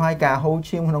ជ្រាបហើយការហូរ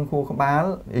ឈាមក្នុងខួរក្បាល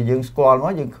យើងស្គាល់ម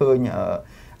កយើងឃើញ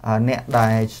អ្នកដែ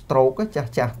ល stroke ចា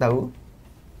ស់ទៅ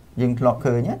យើងធ្លាប់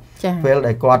ឃើញពេល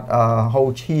ដែលគាត់ហូរ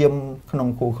ឈាមក្នុង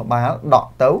ខួរក្បាលដក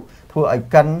ទៅ ធ្វើឲ្យ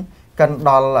កិន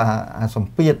ដល់ស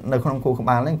ម្ពាធនៅក្នុងខួរក្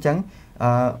បាលហ្នឹងអញ្ចឹង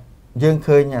យើង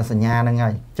ឃើញសញ្ញាហ្នឹងហើ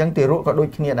យអញ្ចឹងទារកក៏ដូច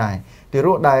គ្នាដែរទារ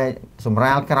កដែលសម្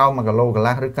រាលក្រោម1គីឡូកន្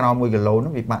លះឬក្រោម1គីឡូហ្នឹ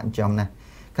ងវាបាក់ចិញ្ចឹមណា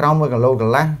ក្រោម1គីឡូក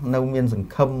ន្លះនៅមានសង្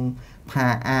ឃឹមថា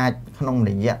អាចក្នុង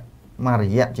រ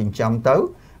យៈចិញ្ចឹមទៅ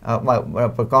បើ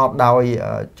ប្រកបដោយ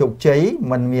ជោគជ័យ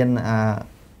មិនមាន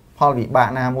ផលវិបាក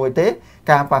ណាមួយទេ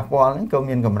ការប៉ះពាល់ហ្នឹងក៏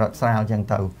មានកម្រិតស្រាលចឹង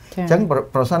ទៅអញ្ចឹង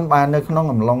ប្រសិនបើនៅក្នុង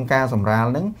អំឡុងការសម្រាល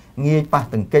ហ្នឹងងាយប៉ះ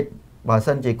ទង្គិចបើ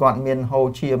សិនជាគាត់មានហូរ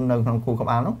ឈាមនៅក្នុងខួរក្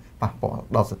បាលនោះប៉ះពាល់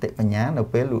ដល់សតិបញ្ញានៅ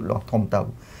ពេលលូតលាស់ធំទៅអ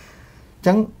ញ្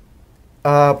ចឹង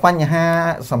បញ្ហា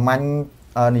សាមញ្ញ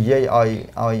និយាយ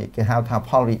ឲ្យគេហៅថា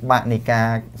ផលវិបាកនៃការ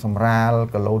សម្រាល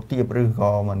គីឡូទាបឬ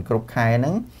ក៏មិនគ្រប់ខែហ្នឹ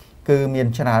ងគឺមាន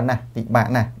ច្រើនណាស់ពិបាក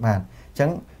ណាស់បាទអញ្ចឹង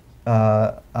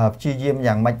ព្យាយាម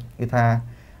យ៉ាងម៉េចគឺថា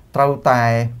ត្រូវតែ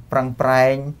ប្រឹងប្រែ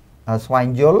ងស្វែង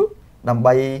យល់ដើម្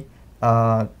បី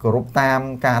គោរពតាម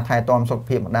ការថែទាំសុខ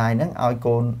ភាពម្ដាយហ្នឹងឲ្យ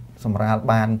កូនសម្រាល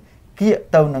បានគៀក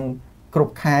ទៅនឹងគ្រ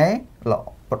ប់ខែ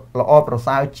ល្អប្រ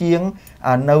សើរជាង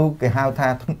នៅគេហៅថា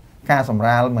ការសម្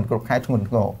រាលមិនគ្រប់ខែធ្ងន់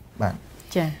ធ្ងរបាទ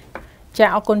ចា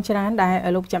អរគុណច្រើនដែល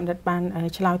លោកចាំដិតបាន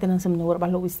ឆ្លើយទៅនឹងសំណួររប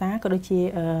ស់លោកវិសាក៏ដូចជា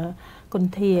គុណ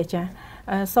ធាចា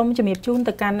សូមជំរាបជូន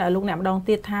ទៅកាន់លោកអ្នកម្ដង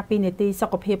ទៀតថាពីនីតិសុ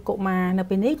ខភាពកុមារនៅ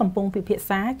ពេលនេះកំពុងពិភាក្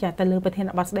សាចាទៅលើប្រធាន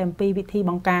បទស្ដីអំពីវិធី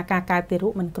បង្ការការកើតទារ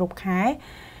កមិនគ្រប់ខែ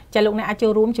ចាលោកអ្នកអាចចូ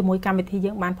លរួមជាមួយកម្មវិធី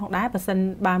យើងបានផងដែរបើសិន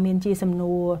បើមានជាសំ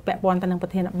ណួរពាក់ព័ន្ធទៅនឹងប្រ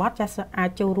ធានបទចាអាច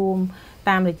ចូលរួម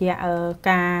តាមរយៈ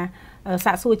ការ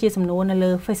សាកសួរជាសំណួរនៅ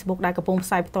លើ Facebook ដែលកំពុងផ្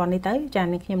សាយផ្ទាល់នេះទៅចា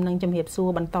នេះខ្ញុំនឹងជំរាបសួរ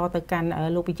បន្តទៅកាន់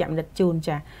លោកវិជ្ជបណ្ឌិតជូន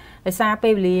ចាដោយសារពេ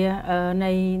លវេលា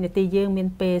នៃនីតិយើងមាន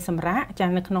ពេលសម្រាប់ចា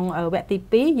នៅក្នុងវគ្គទី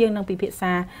2យើងនឹងពិភាក្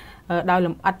សាដោយល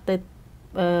ម្អិតទៅ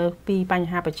ពីបញ្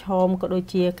ហាប្រឈមក៏ដូច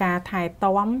ជាការថែ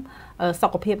ទាំសុ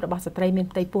ខភាពរបស់ស្ត្រីមាន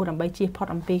ផ្ទៃពោះដើម្បីជៀសផុត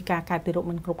អំពីការកើតទារក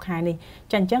មិនគ្រប់ខែនេះ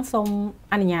ចាអញ្ចឹងសូម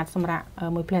អនុញ្ញាតសម្រាប់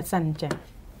មួយផ្លែសិនចាស្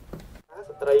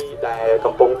ត្រីដែល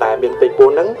កំពុងតែមានផ្ទៃពោះ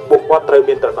ហ្នឹងពួកគាត់ត្រូវ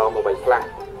មានត្រណមអ្វីខ្លះ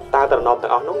តើត្រណមទាំ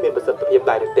ងអស់នោះមានប្រសិទ្ធភាព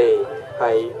ដែរឬទេ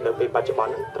ហើយនៅពេលបច្ចុប្បន្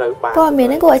នហ្នឹងត្រូវបានព័ត៌មាន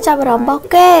ហ្នឹងគួរឲ្យចាប់អារម្មណ៍របស់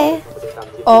គេ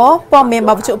អូព័ត៌មានរ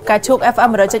បស់វិទ្យុផ្កាឈូក FM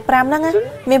 100.5 ហ្នឹង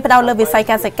មានផ្ដោតលើវិស័យ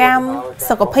កសិកម្ម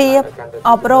សុខភាព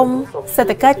អប់រំសេ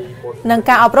ដ្ឋកិច្ចនិង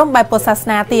ការអប់រំបែបពុទ្ធសាស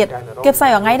នាទៀតគេផ្សាយ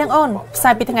រាល់ថ្ងៃហ្នឹងអូនផ្សា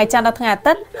យពីថ្ងៃច័ន្ទដល់ថ្ងៃអា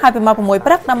ទិត្យហើយពីម៉ោង 6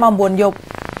 ព្រឹកដល់ម៉ោង 9 យប់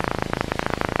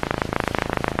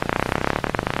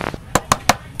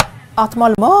អត់ថ្ម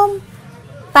ល្មម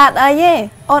តាអីទេ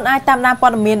អូនអាចតាមដានព័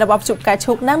ត៌មានរបស់វិទ្យុផ្កា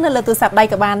ឈូកហ្នឹងនៅលើទូរស័ព្ទដៃ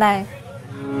ក៏បានដែរ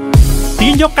ទា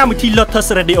ញយកកម្មវិធី Lotus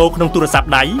Radio ក្នុងទូរស័ព្ទ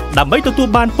ដៃដើម្បីទទួល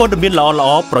បានព័ត៌មានល្អ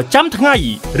ៗប្រចាំថ្ងៃ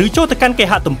ឬចូលទៅកាន់គេ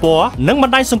ហទំព័រនិងប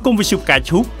ណ្ដាញសង្គមវិទ្យុផ្កា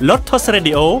ឈូក Lotus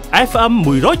Radio FM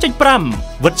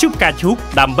 100.5 វិទ្យុផ្កាឈូក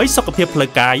ដើម្បីសុខភាពផ្លូ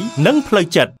វកាយនិងផ្លូវ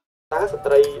ចិត្តតើស្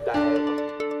ត្រីដែល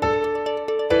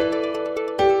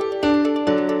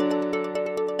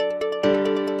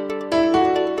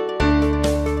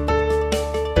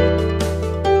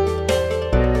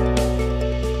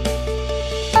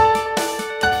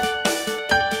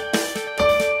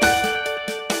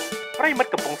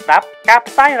ការ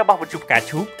ផ្សាយរបស់វិទ្យុផ្កា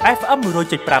ឈូក FM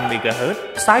 100.5 MHz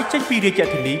ផ្សាយចេញពីរាជ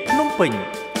ធានីភ្នំពេញ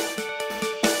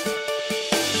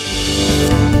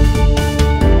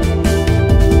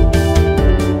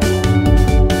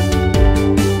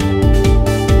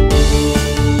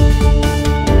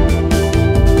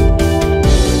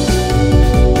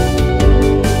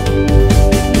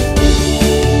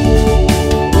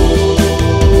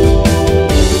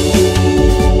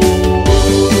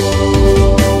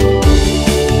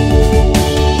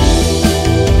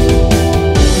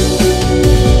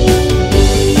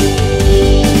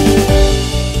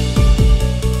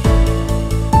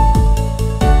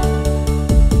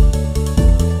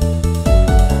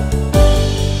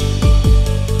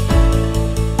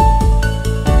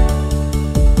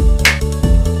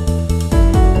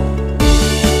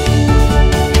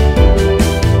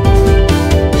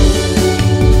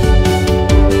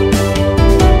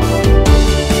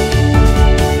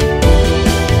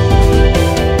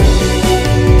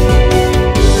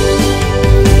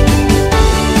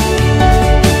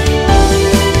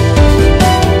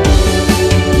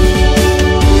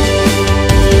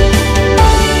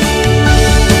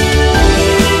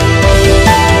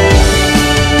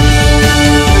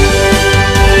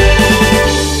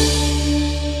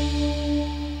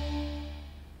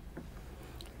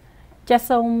ចាស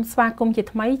សូមស្វាគមន៍ជា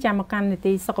ថ្មីចាមកកាន់នី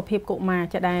តិសុខភាពកុមារ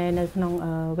ចាដែលនៅក្នុង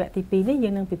វគ្គទី2នេះយើ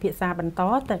ងនឹងពិភាក្សាបន្ត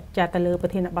ចាទៅលើប្រ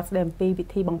ធានបទស្ដីអំពីវិ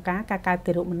ធីបង្ការការកើត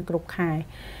ទារកមិនគ្រប់ខែ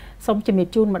សូមជំរាប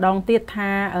ជូនម្ដងទៀត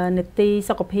ថានីតិ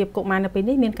សុខភាពកុមារនៅពេល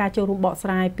នេះមានការចូលរួមបកស្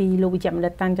រាយពីលោកវិជ្ជបណ្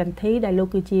ឌិតតាន់ចន្ទធីដែលលោក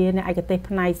គឺជាអ្នកឯកទេស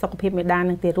ផ្នែកសុខភាពមេដាន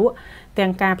និងទារកទាំ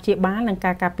ងការព្យាបាលនិង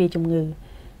ការការពារជំងឺ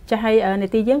ចាហើយនី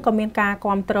តិយើងក៏មានការគ្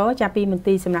រប់គ្រងចាពីមន្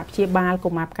ទីរសម្រាប់ព្យាបាលកុ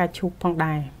មារផ្កាឈូកផង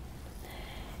ដែរ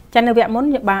ចានៅវគ្គមុន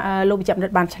លោកវិជ្ជបណ្ឌិ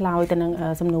តបានឆ្លើយទៅនឹង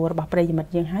សំណួររបស់ប្រិយមិត្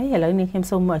តយើងហើយឥឡូវនេះខ្ញុំ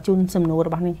សូមជូនសំណួររ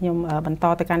បស់នេះខ្ញុំបន្ត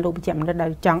ទៅកាន់លោកវិជ្ជបណ្ឌិតដែ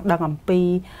លចង់ដឹងអំពី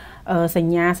ស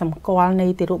ញ្ញាសម្គាល់នៃ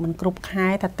ទារកមិនគ្រប់ខែ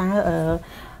ថាតើ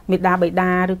មេដាបៃ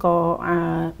តាឬក៏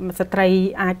ស្ត្រី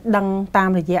អាចដឹងតាម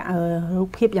រយៈរូប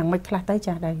ភាពយ៉ាងម៉េចខ្លះទៅ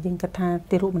ចាដែលយើងគិតថា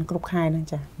ទារកមិនគ្រប់ខែហ្នឹង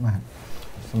ចាបាទ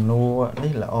សំណួរ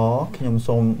នេះល្អខ្ញុំ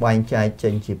សូមបែងចែកចេ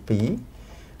ញជាពីរ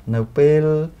នៅពេល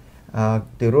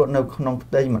ទារកនៅក្នុងផ្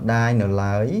ទៃម្ដាយនៅ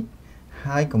ឡើយ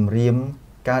ហើយគម្រាម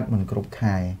កើតមិនគ្រប់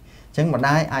ខែអញ្ចឹងម្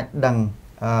ដាយអាចដឹង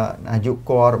អាយុ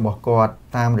របស់គាត់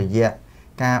តាមរយៈ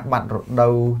ការបាត់រដូ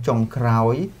វចុងក្រោ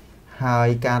យហើយ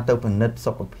ការទៅពិនិត្យ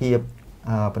សុខភាព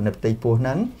ពិនិត្យផ្ទៃពោះហ្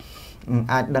នឹង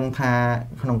អាចដឹងថា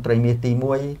ក្នុងត្រីមាសទី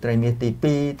1ត្រីមាសទី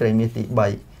2ត្រីមាសទី3អ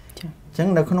ញ្ចឹង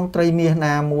នៅក្នុងត្រីមាស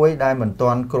ណាមួយដែលមិន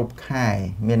ទាន់គ្រប់ខែ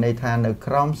មានន័យថានៅ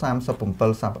ក្រោម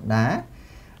37សប្តាហ៍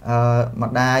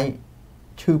ម្ដាយ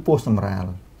ឈឺពោះសម្រាល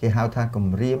គេហៅថាគ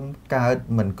ម្រាមកើត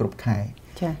មិនគ្រប់ខែ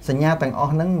សញ្ញាទាំងអ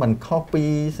ស់ហ្នឹងមិនខុសពី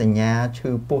សញ្ញា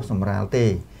ឈឺពោះសម្រាលទេ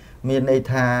មានន័យ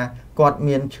ថាគាត់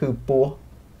មានឈឺពោះ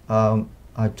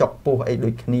ចុកពោះអីដូ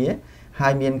ចគ្នាហើ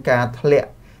យមានការធ្លាក់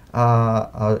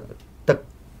ទឹក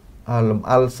លំ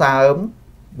អិលសើម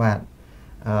បាទ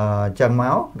ចឹងម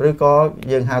កឬក៏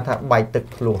យើងហៅថាបែកទឹក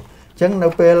ធ្លោះអញ្ចឹងនៅ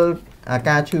ពេល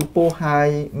ការឈឺពោះហើយ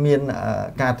មាន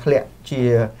ការធ្លាក់ជា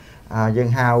យើង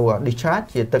ហៅ discharge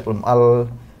ជាទឹកលំអិល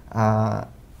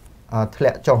ធ្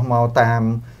លាក់ចុះមកតាម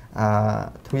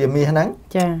ទ្វារមាសហ្នឹង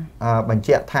ចាបញ្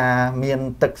ជាក់ថាមាន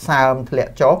ទឹកសើមធ្លា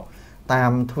ក់ចុះតា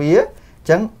មទ្វារអញ្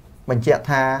ចឹងបញ្ជាក់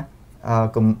ថា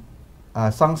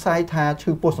សង្ស័យថា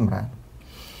ឈឺពោះសម្រាល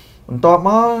បន្ទាប់ម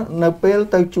កនៅពេល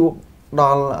ទៅជួបដ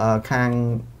ល់ខាង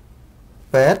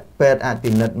ពេទ្យអាច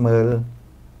ពិនិត្យមើល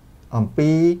អំ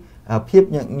ពីភាព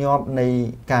ញឹកញាប់នៃ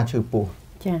ការឈឺពោះ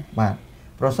ចាបាទ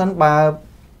ប្រសិនបើ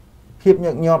ភាព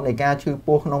ញឹកញាប់នៃការឈឺ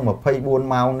ពោះក្នុង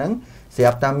24ម៉ោងហ្នឹងស្រា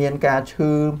ប់តែមានការឈឺ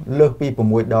លើសពី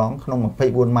6ដងក្នុង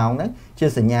24ម៉ោងហ្នឹងជា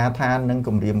សញ្ញាថានឹងគ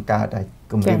ម្រាមកើតហើយ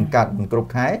គម្រាមកើតមិនគ្រប់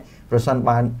ខែប្រសិន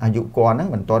បើអាយុគាត់ហ្នឹង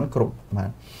មិនទាន់គ្រប់បា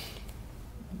ទ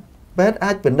ពេទ្យ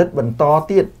អាចពិនិត្យបន្ត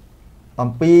ទៀតអំ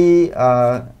ពី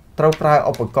ត្រូវប្រើ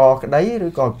ឧបករណ៍ក្តីឬ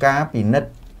ក៏ការពិនិត្យ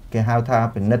គេហៅថា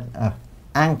ពិនិត្យ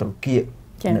អាងត្រគាក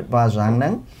ពិនិត្យវ៉ាសាំងហ្នឹ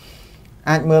ង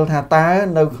អាចមើលថាតើ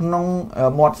នៅក្នុង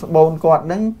មាត់ស្បូនគាត់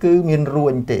ហ្នឹងគឺមានរួ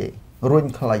ញទេរួញ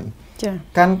ខ្លីចា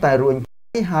កាន់តែរួញខ្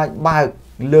លីហើយបើក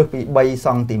លើសពី3ស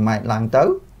ង់ទីម៉ែត្រឡើងទៅ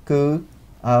គឺ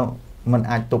มัน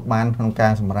អាចទប់បានក្នុងកា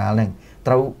រសម្រាលហ្នឹង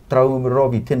ត្រូវរក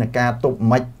វិធានការទប់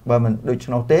មិនបើមិនដូច្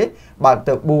នោះទេបើក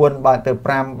ទៅ4បើកទៅ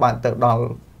5បើកទៅដល់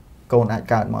កូនអាច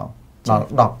កើតមកដល់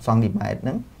10សង់ទីម៉ែត្រហ្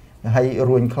នឹងហើយ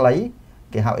រួញខ្លី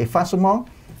គេហៅ effacement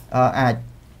អាច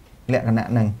លក្ខណៈ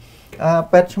ហ្នឹង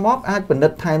ពេទ្យឆ្មបអាចពិនិ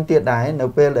ត្យថែមទៀតដែរនៅ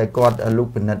ពេលដែលគាត់លូក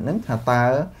ពិនិត្យហ្នឹងថាតើ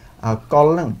កុល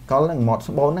ហ្នឹងមាត់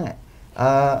ស្បូនហ្នឹង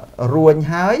រួញ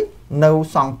ហើយនៅ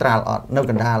សង់ត្រាល់អត់នៅ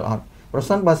កណ្ដាលអត់ប្រ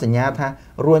សិនបើសញ្ញាថា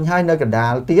រួញហើយនៅកណ្ដា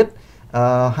លទៀត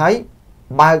ហើយ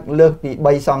បើកលើសពី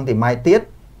3សង់ទីម៉ែត្រទៀត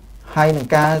ហើយនឹង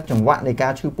ការចង្វាក់នៃកា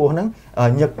រឈឺពោះហ្នឹង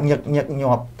ញឹក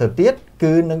ញាប់ទៅទៀត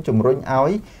គឺនឹងជំរុញឲ្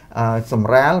យសម្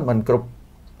រាលមិនគ្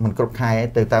រប់ខែ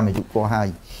ទៅតាមអាយុគាត់ហើយ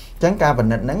អញ្ចឹងការពិ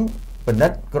និត្យហ្នឹងពិនិ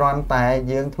ត្យគ្រាន់តែ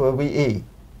យើងធ្វើ VE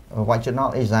vaginal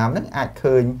exam ហ្នឹងអាច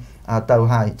ឃើញទៅ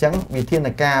ហើយអញ្ចឹងវិធាន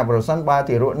ការប្រសិនបើ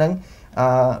ទារកហ្នឹង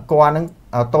គាត់ហ្នឹង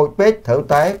តូចពេកត្រូវ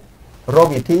តែរក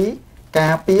វិធីកា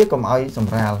រពារកុំឲ្យស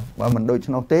ម្រាលបើមិនដូ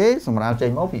ច្នោះទេសម្រាលចេញ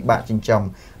មកពិបាកចិញ្ចឹម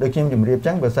ដូចខ្ញុំជម្រាបអញ្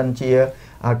ចឹងបើសិនជា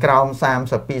ក្រោម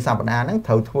32សប្តាហ៍ហ្នឹង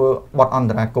ត្រូវធ្វើបទអន្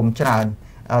តរាគមន៍ច្រើន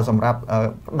សម្រាប់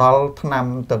ផ្ដល់ថ្នាំ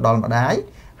ទៅដល់ម្ដាយ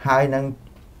ហើយនឹង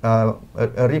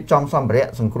រៀបចំសម្ភារៈ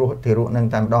សង្គ្រោះទារកនឹង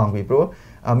តែម្ដងពីព្រោះ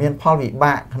មានផលវិ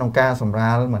បាកក្នុងការសម្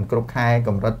រាលមិនគ្រប់ខែក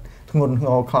ម្រិតធ្ងន់ធ្ង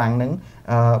រខ្លាំងហ្នឹង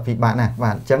ពិបាកណាស់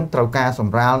បាទអញ្ចឹងត្រូវការស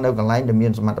ម្រាលនៅកន្លែងដែលមា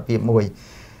នសមត្ថភាពមួយ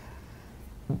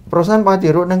ប្រសិនបើទា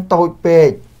រកនឹងតូចពេក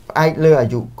ផ្អែកលើអា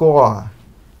យុគាត់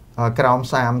ក្រោម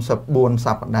34ស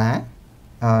ប្តាហ៍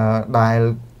ដែល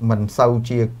មិនសូវ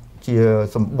ជា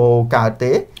សម្បូរកើត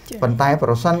ទេប៉ុន្តែប្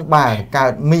រសិនបើកើ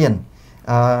តមាន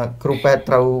គ្រូពេទ្យ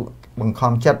ត្រូវបង្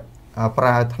ខំចិត្តប្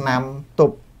រើថ្នាំទ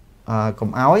ប់កុំ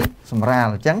ឲ្យសម្រាល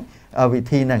អញ្ចឹងវិ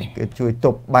ធីហ្នឹងគឺជួយទ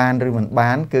ប់បានឬមិន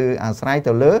បានគឺអាស្រ័យ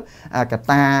ទៅលើកត្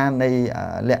តានៃ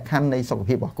លក្ខខណ្ឌនៃសុខ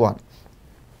ភាពរបស់គាត់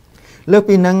លើ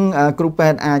ពីហ្នឹងគ្រូពេ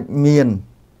ទ្យអាចមាន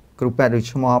គ្រូពេទ្យឬ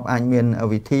ឆ្មបអាចមាន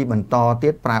វិធីបន្តទៀ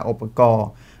តប្រើឧបករណ៍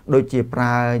ដូចជាប្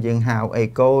រើយើងហៅអេ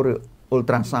កូឬអ៊ុល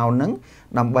ត្រាសោនហ្នឹង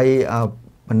ដើម្បី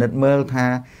ពិនិត្យមើលថា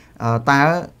តើ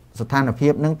ស្ថានភា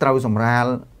ពហ្នឹងត្រូវសម្រាល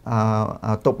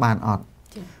ទប់បានអត់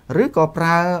ឬក៏ប្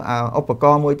រើឧបក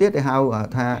រណ៍មួយទៀតគេហៅ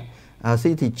ថា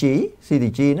CTG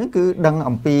ហ្នឹងគឺដឹង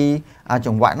អំពីច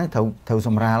ង្វាក់ហ្នឹងត្រូវស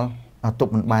ម្រាលទុក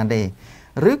មិនបានទេ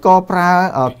ឬក៏ប្រើ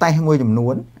តេស្តមួយចំនួ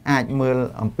នអាចមើល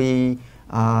អំពី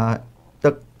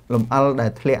ទឹកលំអិលដែ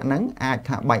លធ្លាក់ហ្នឹងអាច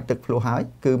ថាបែកទឹកភ្លោះហើយ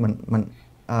គឺមិន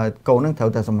កូនហ្នឹងត្រូវ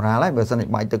តែសម្រាលហើយបើសិនជា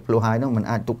បែកទឹកភ្លោះហើយហ្នឹងมัน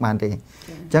អាចទុកបានទេអ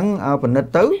ញ្ចឹងពិនិត្យ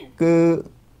ទៅគឺ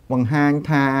បង្ហាញ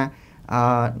ថា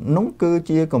នោះគឺ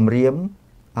ជាគម្រាម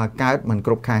កើតមិន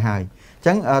គ្រប់ខែហើយអញ្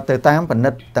ចឹងទៅតាមពិនិ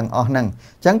ត្យទាំងអស់ហ្នឹង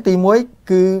អញ្ចឹងទី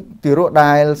1គឺទារក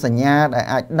ដែលសញ្ញាដែល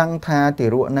អាចដឹងថាទា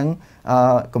រកហ្នឹង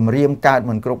គម្រាមកើត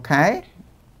មិនគ្រប់ខែ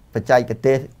បច្ចេក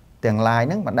ទេសទាំងឡាយ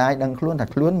ហ្នឹងម្ដាយដឹងខ្លួនថា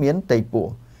ខ្លួនមានផ្ទៃពោះ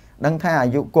ដឹងថាអា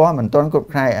យុគាត់មិនទាន់គ្រប់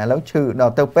ខែឥឡូវឈឺដ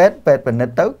ល់ទៅពេទ្យពិនិ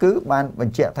ត្យទៅគឺបានប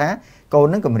ញ្ជាក់ថាកូន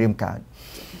ហ្នឹងគម្រាមកើត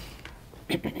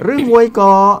ឬមួយ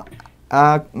ក៏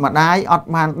ម្ដាយអត់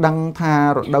បានដឹងថា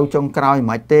រដូវចុងក្រោយ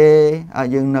មិនទេ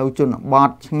យើងនៅជនប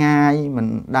ទឆ្ងាយមិន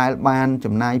ដែលបាន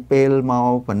ចំណាយពេលម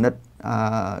កពិនិត្យ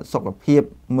សុខភាព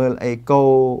មើលអេកូ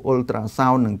អ៊ុលត្រាសោ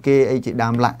ននឹងគេអីជាដើ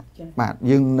មឡាក់បាទ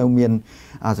យើងនៅមាន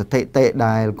ស្ថិតិ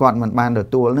ដែលគាត់មិនបានទ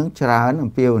ទួលនឹងច្រើន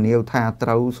អំពាវនាវថាត្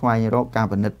រូវស្វែងរកការ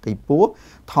ពិនិត្យផ្ទៃពោះ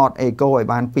ថតអេកូឲ្យ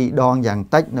បាន2ដងយ៉ាង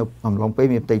តិចនៅអំឡុងពេល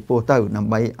មានផ្ទៃពោះទៅដើ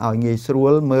ម្បីឲ្យងាយស្រួ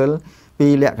លមើលពី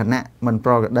លក្ខណៈមិនប្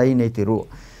រក្រតីនៃទារក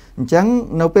អញ្ចឹង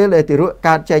នៅពេលដែលទារក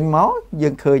កើតចេញមកយើ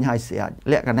ងឃើញហើយស្អាត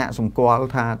លក្ខណៈសម្គាល់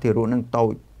ថាទារកនឹងតូ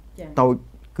ច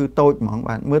គឺតូចហ្មង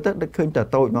បាទមើលទៅដឹកឃើញតែ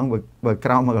តូចហ្មងបើក្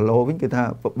រោម1គីឡូវិញគឺថា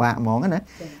ពិបាកហ្មងណា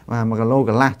បាទ1គីឡូ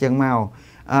កន្លះចឹងមក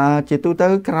ជាទូទៅ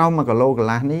ក្រោម1គីឡូកន្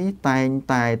លះនេះតែង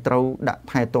តែត្រូវដាក់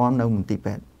ថែទាំនៅមន្ទីរ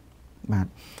ពេទ្យបាទ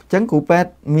អញ្ចឹងគ្រូពេទ្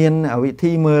យមានវិ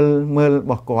ធីមើលរ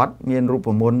បស់គាត់មានរូប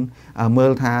មន្តមើ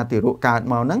លថាទារកកើត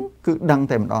មកហ្នឹងគឺដឹង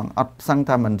តែម្ដងអត់សឹង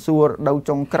ថាមិនសួរដូវ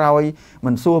ចុងក្រោយ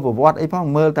មិនសួរប្រវត្តិអីផង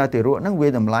មើលតែទារកហ្នឹងវា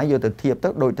តម្លៃយកទៅធៀបទៅ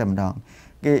ដូចតែម្ដង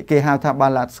គេហៅថា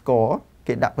balance score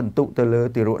គេដាក់ពិន្ទុទៅលើ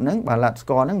ទារកហ្នឹង balance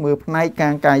score ហ្នឹងមើលផ្នែក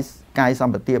កាយស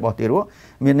ម្បទារបស់ទារក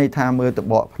មានន័យថាមើលត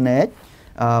បកភ្នែក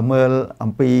មើល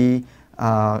អំពី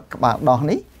ក្បាលដោះ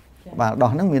នេះក្បាលដោះ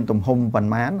ហ្នឹងមានទំហំប៉ុន្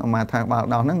មានមកថាក្បាល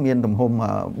ដោះហ្នឹងមានទំហំ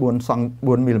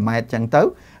4មីលីម៉ែត្រចឹងទៅ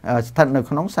ស្ថិតនៅ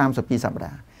ក្នុង32សប្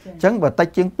តាហ៍អញ្ចឹងបើតិច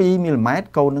ជាង2មីលីម៉ែត្រ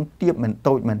កូននឹងទាបមិន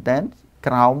តូចមែនតើ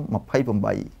ក្រោម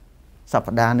28ស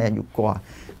ប្តាហ៍នៃអាយុគាត់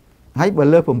ហើយបើ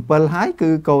លើ7ហើយគឺ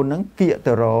កូននឹងគៀក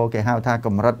ទៅរគេហៅថាក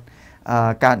ម្រិត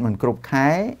កើតមិនគ្រប់ខែ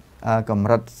កម្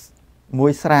រិតមួ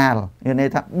យស្រាលមានន័យ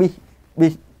ថាប៊ី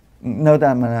សនៅ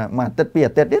តែមួយអាទិត្យពីរ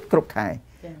អាទិត្យទៀតគ្រប់ខែ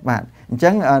បាទអញ្ចឹ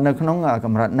ងនៅក្នុងក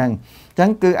ម្រិតហ្នឹងអញ្ចឹង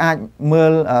គឺអាចមើ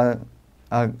ល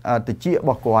តិចរប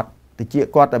ស់គាត់តិច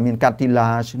គាត់តែមាន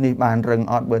cartilage នេះបានរឹង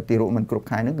អត់បើទារកមិនគ្រប់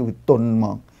ខែហ្នឹងគឺទន់ហ្ម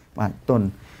ងបាទទន់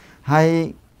ហើយ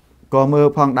ក៏មើល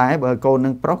ផងដែរបើកូននឹ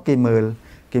ងប្រុសគេមើល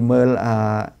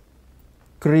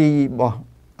គ្រីរបស់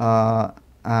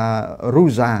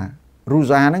Ruza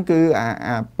ហ្នឹងគឺ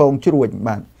ពងជ្រួញ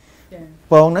បាទ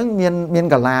ពងហ្នឹងមាន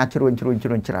កាឡាជ្រួញច្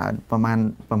រើនប្រហែល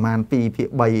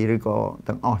2/3ឬក៏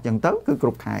ទាំងអស់ចឹងទៅគឺគ្រ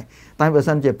ប់ខែតែបើ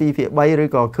សិនជា2/3ឬ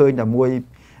ក៏ឃើញតែ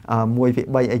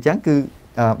1/3អីចឹងគឺ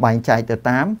បែងចែកទៅ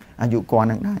តាមអាយុគាត់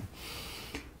ហ្នឹងដែរ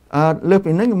លើស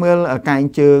ពីនេះមើលកែង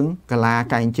ជើងកាឡា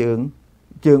កែងជើង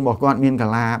របស់គាត់មានកា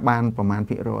ឡាបានប្រហែល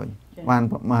ភាគរយបាន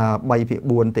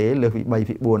3/4ទេលើសពី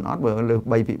3/4អត់បើលើស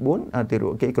3/4ទារ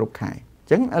កគេគ្រប់ខែអ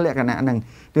ញ្ចឹងលក្ខណៈហ្នឹង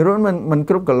ទារកមិន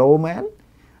គ្រប់គីឡូមែន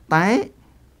តែ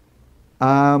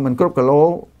មិនគ្រប់គីឡូ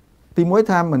ទី1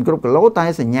ថាមិនគ្រប់គីឡូតែ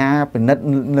សញ្ញាពិនិត្យ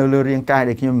នៅលើរាងកាយ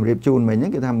ដែលខ្ញុំរៀបជូនមិញហ្នឹ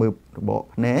ងគឺថាមើលរបក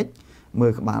ភ្នែកមើ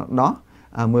លក្បាលដោះ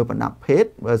មើលប្រដាប់ភេទ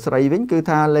បើស្រីវិញគឺ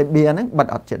ថា labia ហ្នឹងបិទ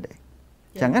អត់ចិត្តទេ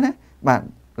អញ្ចឹងណាបាទ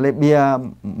labia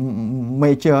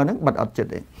major ហ្នឹងបិទអត់ចិត្ត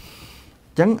ទេអ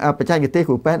ញ្ចឹងបច្ចេកទេស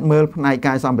គ្រូពេទ្យមើលផ្នែក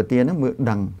កាយសម្បទាហ្នឹងមើល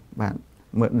ដឹងបាទ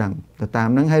មើលដឹងទៅតាម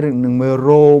ហ្នឹងហើយនឹងមើល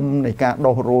រោមនៃការ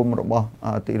ដោះរោមរបស់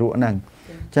ទារកហ្នឹង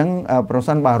អញ្ចឹងប្រ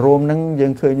សិនបើរោមហ្នឹងយើ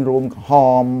ងឃើញរោមក្រហ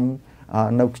ម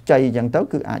នៅខ្ចីអញ្ចឹងទៅ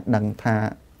គឺអាចដឹងថា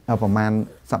ប្រហែល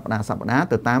សប្តាហ៍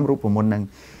ទៅតាមរូបមន្តហ្នឹង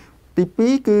ទី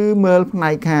2គឺមើលផ្នែ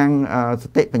កខាងស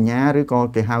តិបញ្ញាឬក៏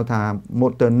គេហៅថា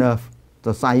motor nerve ស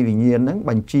រសៃវិញ្ញាណហ្នឹង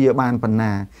បញ្ជាបានប៉ុណ្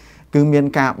ណាគឺមាន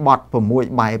ការបត់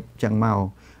6បែបអញ្ចឹងមក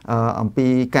អំពី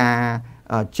ការ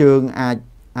ជើង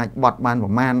អាចបត់បានប្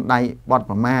រមាណដៃបត់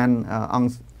ប្រមាណអង្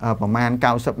គប្រមាណ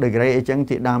90ដឺក្រេអីចឹង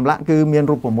ជាដើមឡាគឺមាន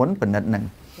រូបមន្តពិនិត្យហ្នឹង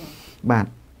បាទ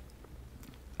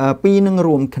ពីរនឹង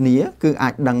រួមគ្នាគឺអា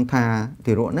ចដឹងថា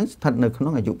ទារកហ្នឹងស្ថិតនៅក្នុ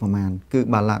ងអាយុប្រមាណគឺ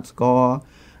balance score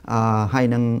ហើយ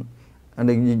នឹង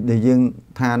ដែលយើង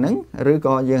ថាហ្នឹងឬ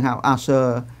ក៏យើងហៅ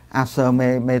Asher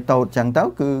method ចឹងទៅ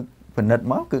គឺពិនិត្យ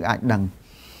មកគឺអាចដឹង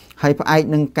ហើយផ្អែក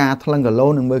នឹងការថ្លឹងគីឡូ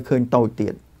នឹងមើលឃើញតូចទៀ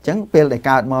តអញ្ចឹងពេលដែល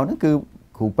កើតមកហ្នឹងគឺ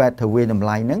គ្រូពេទ្យធ្វើវាតម្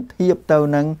លៃហ្នឹងធៀបទៅ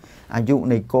នឹងអាយុ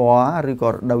នៃគាត់ឬក៏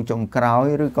រដូវចុងក្រោយ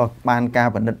ឬក៏បានការ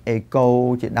ពិនិត្យអេកូ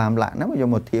ជាដើមឡាក់ហ្នឹងយក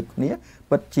មកធៀបគ្នា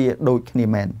ពិតជាដូចគ្នា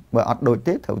មែនបើអត់ដូច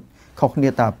ទេត្រូវ ខុសគ្នា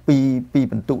តាពី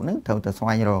បន្ទុកហ្នឹងត្រូវតែស្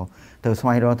វែង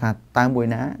រកថាតើមួយ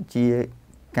ណាជា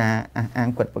ការអះអាង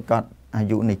ពិតប្រាកដអា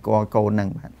យុនៃកូនហ្នឹង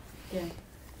បាទ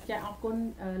ចាអរគុណ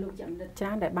លោកចាំនិតច្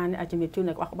រើនដែលបានជំរាបជូន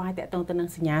នៅក្បោះក្បាយតកតងទៅនឹង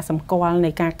សញ្ញាសម្គាល់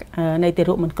នៃការនៃទា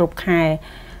រកមិនគ្រប់ខែ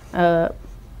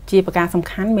ជាប្រការសំ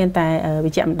ខាន់មានតែ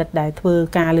វិជ្ជបណ្ឌិតដែលធ្វើ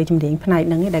ការលើជំនាញផ្នែក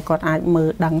ហ្នឹងដែលគាត់អាចមើល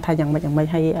ដឹងថាយ៉ាងម៉េច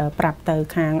ហើយប្រាប់ទៅ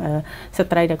ខាងស្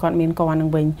ត្រីដែលគាត់មានកនឹង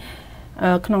វិញ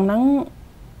ក្នុងហ្នឹង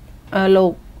លោ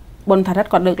កបុណ្យថារិទ្ធ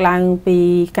គាត់លើកឡើងពី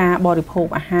ការបរិភោគ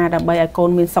អាហារដើម្បីឲ្យកូន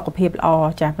មានសុខភាពល្អ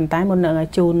ចាប៉ុន្តែមុននឹង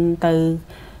ជូនទៅ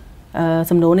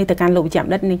សំណួរនេះទៅកាន់លោកវិជ្ជប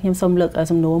ណ្ឌិតនេះខ្ញុំសូមលើក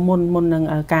សំណួរមុននឹង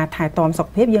ការថែទាំសុខ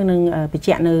ភាពយើងនឹងបញ្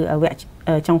ជាក់នៅវគ្គ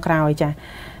ចុងក្រោយចា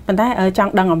ប៉ុន្តែច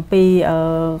ង់ដឹងអំពី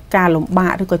ការលំបា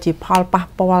កឬក៏ជាផលប៉ះ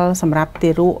ពាល់សម្រាប់ទា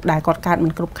រកដែលគាត់កើតមិ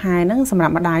នគ្រប់ខែហ្នឹងសម្រា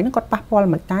ប់ម្ដាយហ្នឹងគាត់ប៉ះពាល់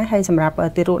មិនដែរហើយសម្រាប់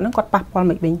ទារកហ្នឹងគាត់ប៉ះពាល់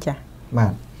មិនវិញចាបា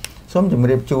ទសូមជម្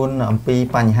រាបជូនអំពី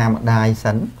បញ្ហាម្ដាយ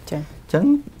សិនចាអញ្ចឹង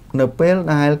នៅពេល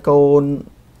ដែលកូន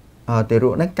ទារ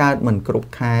កហ្នឹងកើតមិនគ្រប់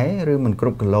ខែឬមិនគ្រ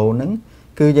ប់គីឡូហ្នឹង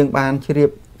គឺយើងបានជ្រាប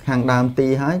ខាងដើមទី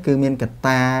ហើយគឺមានកត្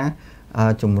តា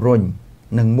ជំរុញ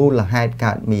និងមូលហេតុ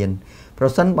កើតមានប្រ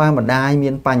សិនបើម្ដាយមា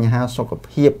នបញ្ហាសុខ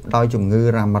ភាពដោយជំងឺ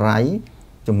រ៉ាំរ៉ៃ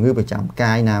ជំងឺប្រចាំ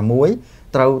កាយណាមួយ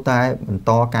ត្រូវតែបន្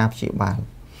តការព្យាបាល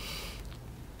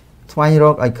ស្វែងរ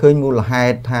កឲ្យឃើញមូលហេ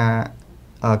តុថា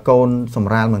កូនស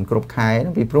ម្រាលមិនគ្រប់ខែ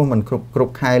ពីព្រោះមិនគ្រ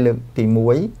ប់ខែលើកទី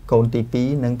1កូនទី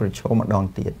2នឹងប្រឈមម្ដង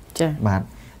ទៀតបាទ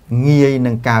ងាយ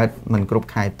នឹងកើតមិនគ្រប់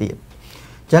ខែទៀត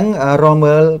អញ្ចឹងរក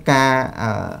មើលការ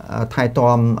ថែ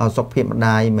ទាំសុខភាពម្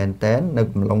ដាយមែនតើនៅ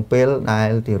កំឡុងពេលដែល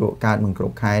ទារកកើតមិនគ្រ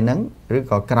ប់ខែហ្នឹងឬ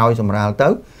ក៏ក្រោយសម្រាលទៅ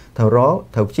ត្រូ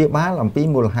វព្យាបាលអំពី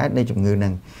មូលហេតុនៃជំងឺហ្នឹ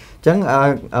ងអញ្ចឹង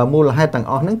មូលហេតុទាំង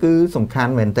អស់ហ្នឹងគឺសំខា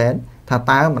ន់មែនតើថា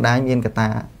តើម្ដាយមានកត្តា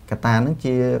ហ្នឹង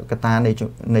ជាកត្តា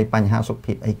នៃបញ្ហាសុខ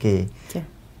ភាពអីគេចា៎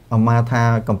អមថា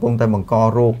កំពុងតែបង្ក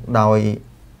រោគដោយ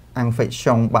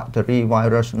infection bacteria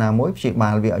virus ណាមួយព្យាបា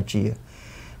លវាឲ្យជា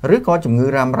ឬក៏ជំងឺ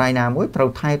រ៉ាំរ៉ៃណាមួយត្រូវ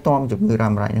ថែទាំជំងឺ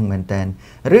រ៉ាំរ៉ៃហ្នឹងមែនតើ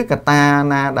ឬកត្តា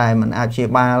ណាដែលមិនអាចព្យា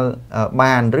បាល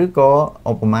បានឬក៏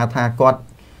ឧបមាថាគាត់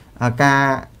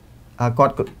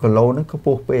គីឡូហ្នឹងខ្ព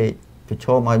ស់ពេកប្រឈ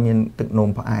មឲ្យមានទឹកនោម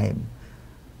ផ្អែម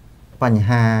បញ្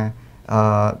ហា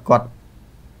គាត់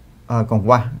កង្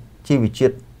វះជីវជា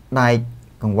តិដែក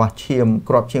កង្វះឈាម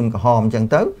គ្រាប់ឈាមក្រហមអញ្ចឹង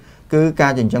ទៅគឺកា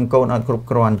រចិញ្ចឹមកូនអត់គ្រប់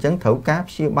គ្រាន់អញ្ចឹងត្រូវការ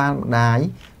ព្យាបាលម្ដាយ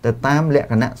ទៅតាមលក្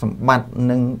ខណៈសម្បត្តិ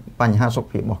និងបញ្ហាសុខ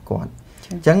ភាពរបស់គាត់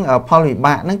អញ្ចឹងផលវិ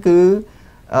បាកហ្នឹងគឺ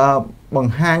ប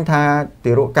ង្ហាញថា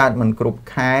ទារកកើតមិនគ្រប់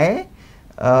ខែ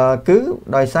គឺ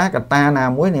ដោយសារកត្តាណា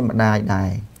មួយនៃម្ដាយដែរ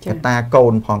កត្តាកូ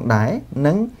នផងដែរ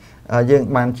និងយើង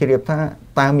បានជ្រាបថា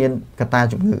តើមានកត្តា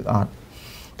ជំងឺអត់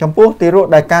ចំពោះទារក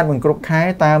ដែលកើតមិនគ្រប់ខែ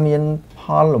តើមានផ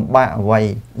លលំបាកអ្វី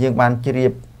យើងបានជ្រា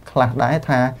បខ្លះដែរ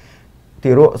ថា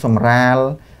ទារកសម្រាល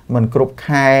មិនគ្រប់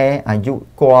ខែអាយុ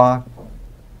គាត់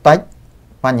តិច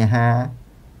បញ្ហា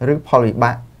ឬផលវិ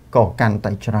បាកក៏កាន់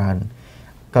តែច្រើន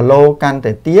គីឡូកាន់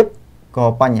តែទាបក៏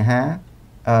បញ្ហា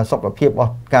សុខភាពរប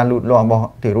ស់ការលូតលាស់របស់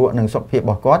ទារកនិងសុខភាពរ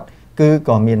បស់គាត់គឺ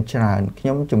ក៏មានច្រើនខ្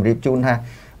ញុំជម្រាបជូនថា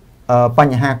ប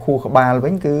ញ្ហាខួរក្បាល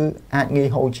វិញគឺអាចងាយ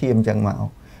ហូរឈាមអញ្ចឹងមក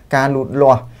ការលូត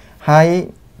លាស់ហើយ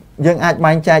យើងអាច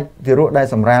បែងចែកទារកដែល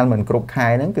សម្រាលមិនគ្រប់ខែ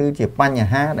ហ្នឹងគឺជាបញ្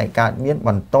ហាដែលកើតមានប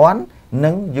ន្ទាន់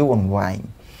និងយូរអង្វែង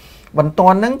បន្ទា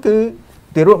ន់ហ្នឹងគឺ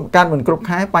ទារកកើតមិនគ្រប់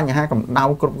ខែបញ្ហាកម្ដៅ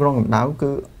គ្រប់គ្រងកម្ដៅ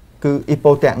គឺអ៊ី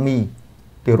ប៉ូតែមី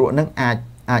ទារកហ្នឹងអា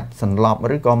ចសន្លប់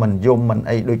ឬក៏មិនយំមិន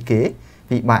អីដូចគេ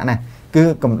ពិបាកណាស់គឺ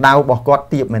កម្ដៅរបស់គាត់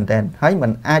ទាបមែនតើហើយมั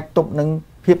นអាចទប់នឹង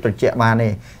ភាពត្រជាក់បានទេ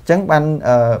អញ្ចឹងបាន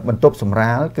បន្ទប់សម្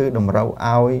រាលគឺតម្រូវ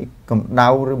ឲ្យកម្ដៅ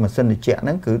ឬម៉ាស៊ីនត្រជាក់ហ្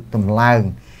នឹងគឺតម្លើង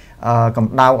ក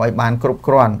ម្ដៅឲ្យបានគ្រប់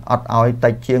គ្រាន់អត់ឲ្យតិ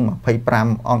ចជាង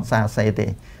25អង្សាសេទេ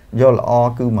យកល្អ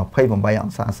គឺ28អ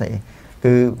ង្សាសេ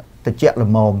គឺត្រជាក់ល្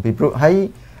មមពីព្រោះហើយ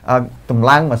តម្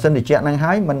លើងម៉ាស៊ីនត្រជាក់ហ្នឹង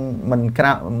ហើយមិនត្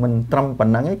រឹមប៉ុ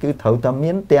ណ្ណឹងឯងគឺត្រូវតែ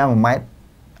មានតែ1ម៉ែត្រ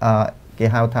គេ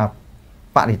ហៅថា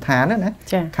បរិស្ថានណា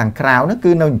ខាងក្រៅហ្នឹង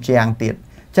គឺនៅជញ្ជាំងទៀត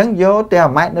អញ្ចឹងយកតែ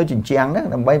1ម៉ែត្រនៅជញ្ជាំងហ្នឹង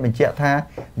ដើម្បីបញ្ជាក់ថា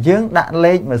យើងដាក់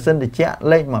លេខម៉ាស៊ីនត្រជាក់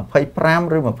លេខ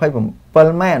25ឬ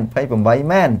27មែន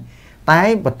28មែនតែ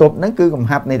បន្ទប់ហ្នឹងគឺកំ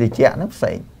ហាប់នៃត្រជាក់ហ្នឹងផ្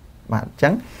សេងបាទអញ្ចឹ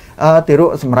ងទារក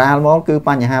សម្រាលមកគឺប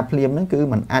ញ្ហាភ្លាមហ្នឹងគឺ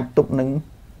มันអាចទប់នឹង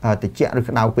ត្រជាក់ឬ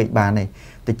ក្តៅពេកបានទេ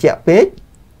ត្រជាក់ពេក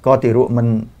ក៏ទារក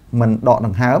មិនដកដ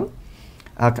ង្ហើម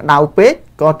ក្តៅពេក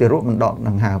ក៏ទារកមិនដកដ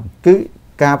ង្ហើមគឺ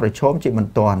ការប្រឈមជាប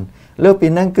ន្ទាន់លើពី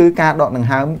ហ្នឹងគឺការដកដង្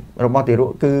ហើមរបស់ទារ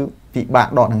កគឺពិបាក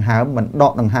ដកដង្ហើមមិនដ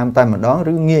កដង្ហើមតែម្ដង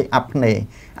ឬងាយអាប់ភ្នែ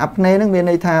ហ្នឹងមាន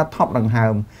ន័យថាថប់ដង្ហើ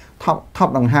មថ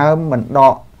ប់ដង្ហើមមិនដ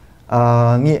ក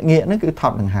ងាកហ្នឹងគឺថ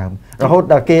ប់ដង្ហើមរហូត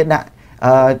ដល់គេដាក់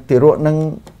ទារកនឹង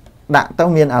ដាក់ទៅ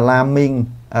មានអាឡាមីង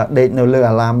ដេកនៅលើ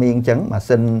អាឡាមីងអញ្ចឹងម៉ា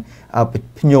ស៊ីន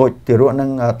ភ្ញូចទារកនឹង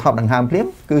ថប់ដង្ហើមភ្លាម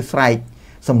គឺស្រែក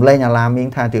សំឡេងអាឡាមីង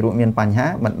ថាទារកមានបញ្ហា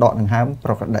មិនដកដង្ហើមប្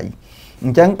រក្រតីអ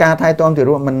ញ្ចឹងការថែទាំទា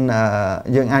រកមិន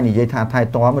យើងអាចនិយាយថាថែ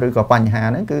ទាំឬក៏បញ្ហា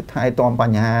ហ្នឹងគឺថែទាំប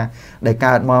ញ្ហាដែល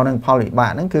កើតមកនឹងផលវិបា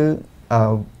កហ្នឹងគឺ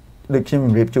ដូចខ្ញុំជ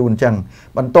ម្រាបជូនអញ្ចឹង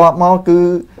បន្ទាប់មកគឺ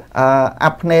អា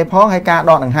ប់ភ្នែផងហើយការ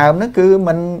ដកដង្ហើមហ្នឹងគឺ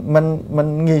มัน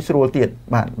ងាយស្រួលទៀត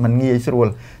បាទมันងាយស្រួល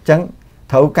អញ្ចឹង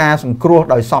ត្រូវការសង្គ្រោះ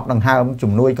ដោយសពដង្ហើម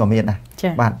ជំនួយក៏មានដែរ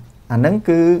បាទអាហ្នឹង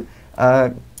គឺ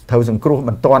ត្រូវសង្គ្រោះប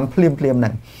ន្ទាន់ភ្លាមហ្នឹ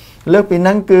ងលើកពីហ្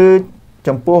នឹងគឺ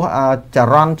ចំពោះច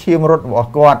រន្តឈាមរត់រប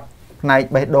ស់គាត់ផ្នែក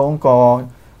បេះដូងក៏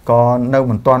នៅ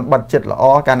មិនទាន់បិទចិត្តល្អ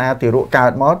កាលណាទារកកើ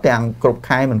តមកទាំងគ្រប់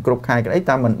ខែមិនគ្រប់ខែក្តី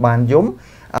តែមិនបានយំ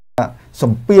ស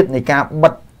ម្ពាធនៃការបិ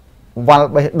ទវ៉ាល់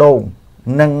បេះដូង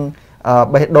និង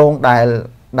បេះដូង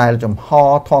ដែលចំហ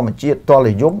ធម្មជាតិតល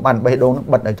យំបានបេះដូងនឹង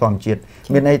បិទដោយធម្មជាតិ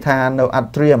មានន័យថានៅអា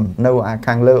ត្រៀមនៅ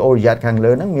ខាងលើអូរយ៉ាតខាង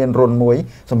លើហ្នឹងមានរុនមួយ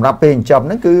សម្រាប់ពេលចិញ្ចឹម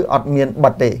ហ្នឹងគឺអត់មាន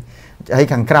បិទទេហើយ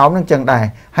ខាងក្រោមហ្នឹងចឹងដែរ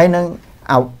ហើយនឹង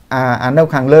នៅ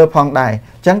ខាងលើផងដែរ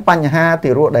អញ្ចឹងបញ្ហា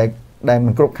ទារកដែលមិ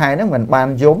នគ្រប់ខែហ្នឹងមិនបាន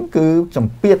យំគឺស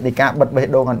ម្ពាធនៃការបិទបេះ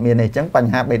ដូងអត់មានទេអញ្ចឹងប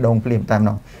ញ្ហាបេះដូងភ្លាមតែម្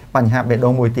ដងបញ្ហាបេះដូ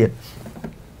ងមួយទៀត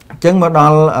អញ្ចឹងមកដ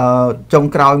ល់ចុង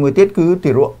ក្រោយមួយទៀតគឺ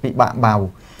ទារកពិបាកបៅ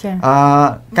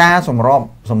ការស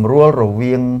ម្រួលរ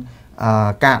វាង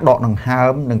ការដកដង្ហើ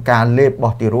មនិងការលេបរប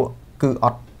ស់ទារកគឺអ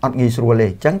ត់ងាយស្រួលទេ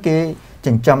អញ្ចឹងគេ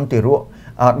ចិញ្ចឹមទារក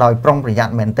ដោយប្រុងប្រយ័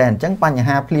ត្នមែនតើអញ្ចឹងបញ្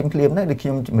ហាភ្លាមហ្នឹងដូចខ្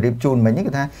ញុំជម្រាបជូនមិញ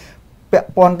គឺថាពាក់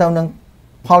ព័ន្ធទៅនឹង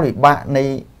ផលវិបាកនៃ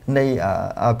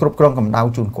គ្រប់គ្រងកម្ដៅ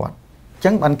ជូនគាត់អញ្ចឹ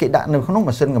ងបានគេដាក់នៅក្នុង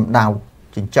ម៉ាស៊ីនកម្ដៅ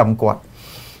ចិញ្ចឹមគាត់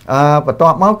បន្ទា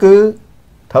ប់មកគឺ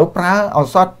ត្រូវប្រើឱ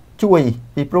សថជួយ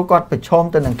ពីព្រោះគាត់ប្រឈម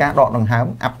ទៅនឹងការដកដង្ហើម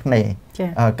អាប់ភ្នែ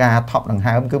ការថប់ដង្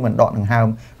ហើមគឺមិនដកដង្ហើម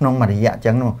ក្នុងមួយរយៈអញ្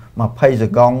ចឹង20ស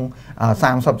កុង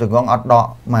30សកុងអត់ដក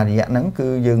មួយរយៈហ្នឹងគឺ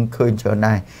យើងឃើញច្រើន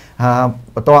ដែរ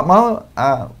បន្ទាប់មក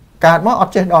កើតមកអ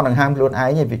ត់ចេះដកដង្ហើមខ្លួនឯ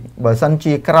ងទេបើសិន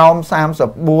ជាក្រោម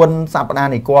34សប្តា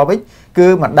ហ៍នៃគល់វិញគឺ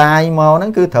ម្ដាយមកហ្នឹ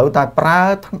ងគឺត្រូវតែប្រើ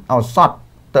ឱសថ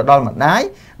ទៅដល់ម្ដាយ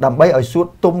ដើម្បីឲ្យសួត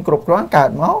ទុំគ្រប់គ្រាន់កើត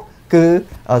មកគឺ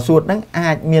សួតហ្នឹងអា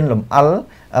ចមានលំអិល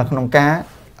ក្នុងការ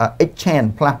exchange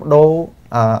ផ្លាស់ប្ដូរ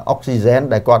អុកស៊ីហ្សែន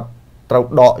ដែលគាត់ត្រូវ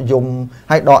ដកយំ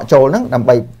ហើយដកចូលហ្នឹងដើម្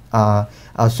បី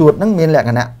សួតហ្នឹងមានលក្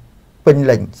ខណៈពេញ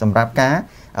លេញសម្រាប់ការ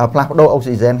ផ្លាស់ប្ដូរអុក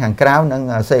ស៊ីហ្សែនខាងក្រៅនិង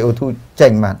CO2 ចេ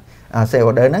ញបាទ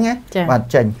CO2 ហ្នឹងណាបាទ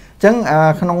ចេញអញ្ចឹង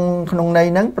ក្នុងន័យ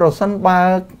ហ្នឹងប្រសិនបើ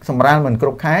សម្រាលមិនគ្រ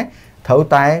ប់ខែត្រូវ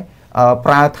តែ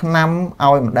ប្រើថ្នាំ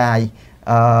ឲ្យម្ដាយ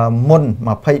មុន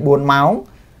24ម៉ោង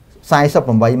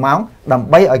48ម៉ោងដើម្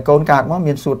បីឲ្យកូនកើតមក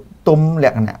មានសួតទុំល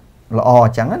ក្ខណៈល្អអ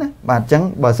ញ្ចឹងណាបាទអញ្ចឹង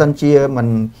បើសិនជាមិន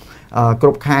គ្រ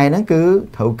ប់ខែហ្នឹងគឺ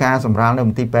ត្រូវការសម្រាលនៅម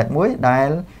ន្ទីរពេទ្យមួយដែល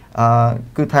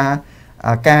គឺថា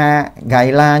ការ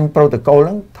guideline protocol ហ្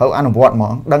នឹងត្រូវអនុវត្តហ្ម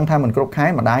ងដឹងថាមិនគ្រប់ខែ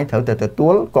ម្ដាយត្រូវតែទទួ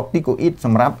លកុកទីកូអ៊ីតស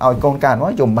ម្រាប់ឲ្យកូនកើតម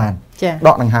កយំបានដ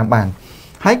កដង្ហើមបាន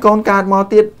ហើយកូនកើតមក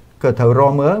ទៀតក៏ត្រូវរ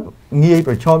កមើលងាយ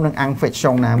ប្រឈមនឹង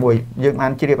infection ណាមួយយើងបា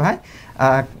នជ្រាបហើយ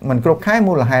មិនគ្រប់ខែ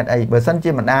មូលហេតុអីបើសិនជា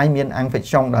ម្ដាយមាន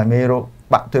infection ដោយមេរោគ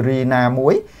បាក់តេរីណាមួ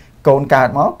យកូនកើត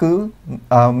មកគឺ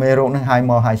មេរោគនឹងហើយ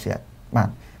មកហើយស្រេចបាទ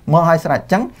មកហើយស្រេចអ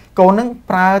ញ្ចឹងកូននឹង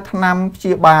ប្រើថ្នាំព្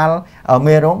យាបាល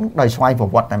មេរោគដោយស្វ័យប្រ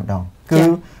វត្តិតែម្ដងគឺ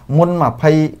មុន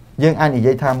20យើងអាចនិ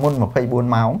យាយថាមុន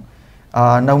24ម៉ោង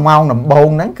នៅម៉ោងដំបូង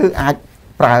ហ្នឹងគឺអាច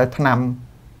ប្រើថ្នាំ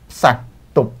ផ្សះ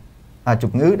ទប់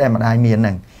ជំងឺដែលម្ដាយមានហ្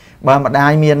នឹងបើម្ដា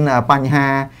យមានបញ្ហា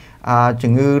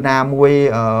ជំងឺណាមួយ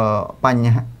ប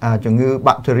ញ្ហាជំងឺ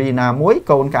បាក់តេរីណាមួយ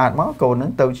កូនកើតមកកូនហ្នឹ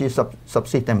ងទៅជាសប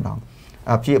ស៊ីតែម្ដង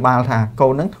ព្យាបាលថាកូ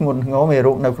នហ្នឹងធ្ងន់ធ្ងរមេ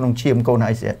រោគនៅក្នុងឈាមកូន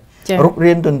ហើយស្រាប់រុក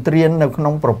រៀនទន្ទ្រាននៅក្នុ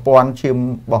ងប្រព័ន្ធឈាមរ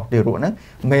បស់ទារកហ្នឹង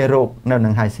មេរោគនៅនឹ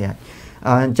ងហើយស្រាប់អ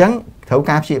ញ្ចឹងត្រូវ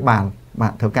ការព្យាបាលបា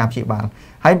ទត្រូវការព្យាបាល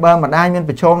ហើយបើម្ដាយមាន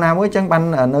ប្រឈមណាមួយអញ្ចឹងបាន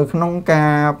នៅក្នុងកា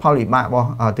រផលវិបាករបស់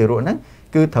ទារកហ្នឹង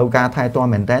គឺត្រូវការថែទាំ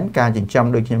មែនតើការចិញ្ចឹម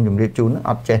ដូចខ្ញុំជម្រាបជូន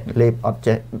អត់ចេះលេបអត់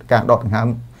ចេះការដកដង្ហើម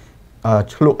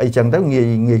ឆ្លក់អីចឹងទៅ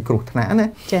ងាយគ្រោះថ្នាក់ណា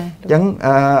ចាអញ្ចឹង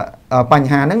បញ្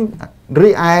ហាហ្នឹងរី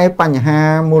ឯបញ្ហា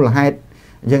មូលហេតុ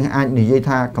យើងអាចនិយាយ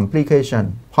ថា complication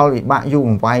ផលវិបាកយូរ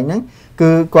អង្វែងហ្នឹង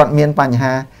គឺគាត់មានបញ្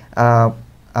ហា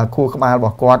ខួរក្បាលរប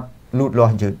ស់គាត់លូតលា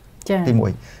ស់យឺតទី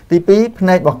1ទី2ភ្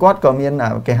នែករបស់គាត់ក៏មាន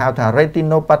គេហៅថា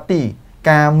retinopathy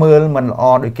ការមើលមិនល្អ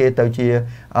ដូចគេទៅជា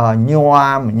ញ័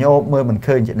រញោបមើលមិន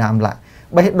ឃើញជាដើមឡា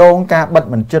បេះដូងការបិទ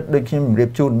មិនជិតដូចខ្ញុំជម្រាប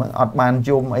ជូនមកអត់បាន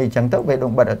យំអីចឹងទៅបេះដូ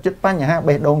ងបិទអត់ជិតបញ្ហា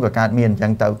បេះដូងក៏កើតមានចឹ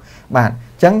ងទៅបាទអ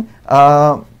ញ្ចឹង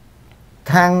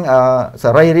ខាងស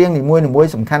រីរាង្គនីមួយ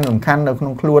សំខាន់នៅក្នុ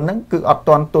ងខ្លួនហ្នឹងគឺអត់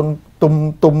ទាន់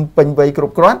ទុំពេញវ័យគ្រ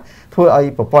ប់គ្រាន់ធ្វើឲ្យ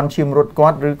ប្រព័ន្ធឈាមរត់គា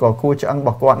ត់ឬក៏ខួរឆ្អឹងរប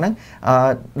ស់គាត់ហ្នឹង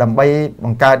ដើម្បីប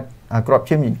ង្កើតក្រប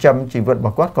ឈាមចិញ្ចឹមជីវិតរប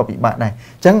ស់គាត់ក៏ពិបាកដែរ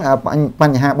អញ្ចឹងប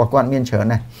ញ្ហារបស់គាត់មានច្រើន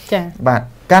ណាស់ចា៎បាទ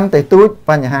កាន់តែទូច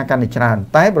បញ្ហាកាន់តែច្រើន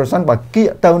តែប្រសិនបើគៀក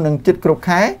ទៅនឹងចិត្តគ្រប់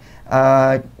ខែ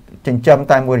ចិញ្ចឹម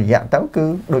តែមួយរយៈទៅគឺ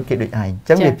ដូចគេដូចឯងអញ្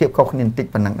ចឹងវាភាពខុសគ្នាបន្តិច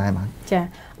ប៉ុណ្ណឹងដែរបាទចា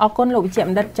អរគុណលោកវិជ្ជប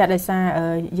ណ្ឌិតចាត់ដោយសារ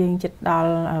យើងចិត្តដ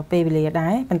ល់ពេលវេលាដែ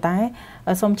រប៉ុន្តែ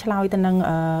សូមឆ្លើយទៅនឹង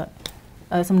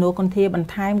សំណួរគុណធាបន្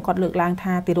ថែមគាត់លើកឡើង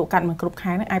ថាទារកកាត់មិនគ្រប់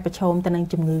ខែនឹងអាចប្រឈមទៅនឹង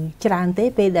ជំងឺច្រើនទេ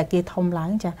ពេលដែលគេធំឡើ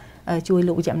ងចាជួយ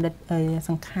លោកវិជ្ជបណ្ឌិតស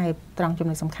ង្ខេបត្រង់ចំ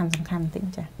ណុចសំខាន់បន្តិច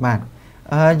ចាបាទ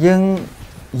យើ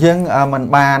ងមិន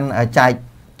បានចែក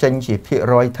ចេញជាភាគ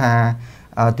រយថា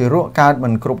ទារកកើតមិ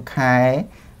នគ្រប់ខែ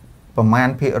ប្រមាណ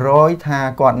ភាគរយថា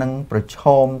គាត់នឹងប្រឈ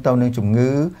មទៅនឹងជំ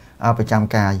ងឺប្រចាំ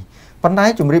កាយប៉ុន្តែ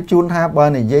ជំរាបជូនថាបើ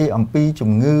និយាយអំពី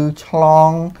ជំងឺឆ្ល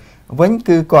ងវិញ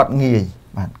គឺគាត់ងាយ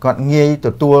បាទគាត់ងាយទ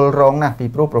ទួលរងណាស់ពី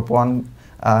ព្រោះប្រព័ន្ធ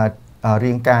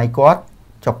រាងកាយគាត់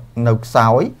ចុកនៅខ្សោ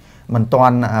យមិនទា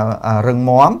ន់រឹង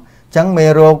មាំអញ្ចឹងមេ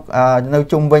រោគនៅ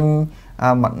ជុំវិញ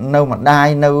នៅម្ដាយ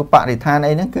នៅបរិស្ថាន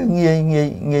អីហ្នឹងគឺ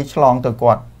ងាយឆ្លងទៅ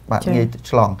គាត់បាទងាយ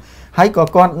ឆ្លងហើយក៏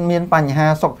គាត់មានបញ្ហា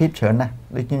សុខភាពច្រើនណាស់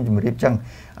ដូចខ្ញុំជម្រាបអញ្ចឹង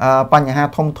បញ្ហា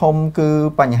ធំគឺ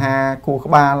បញ្ហាខួរ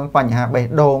ក្បាលបញ្ហាបេះ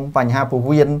ដូងបញ្ហាពោះ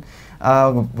វៀន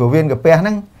កាពះហ្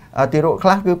នឹងទារកខ្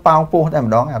លះគឺប៉ោងពោះតែ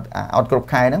ម្ដងអត់គ្រប់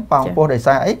ខែហ្នឹងប៉ោងពោះដោយ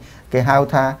សារអីគេហៅ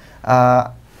ថា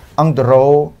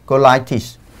enterocolitis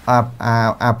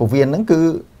ពោះវៀនហ្នឹងគឺ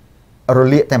រ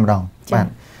លាកតែម្ដងបាទ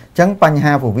អញ្ចឹងបញ្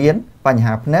ហាពោះវៀនបញ្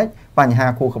ហាភ្នែកបញ្ហា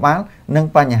ខួរក្បាលនិង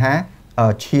បញ្ហា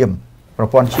ឈាមប្រ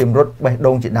ព័ន្ធឈាមរត់បេះ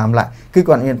ដូងជាដើមឡាគឺ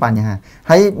គាត់មានបញ្ហា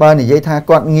ហើយបើនិយាយថា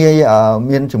គាត់ងាយ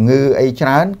មានជំងឺអីច្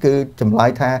រើនគឺចម្លើយ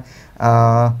ថា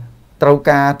ត្រូវ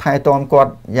ការថែទាំគា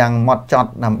ត់យ៉ាងម៉ត់ច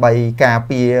ត់ដើម្បីការ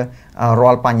ពាររា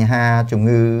ល់បញ្ហាជំ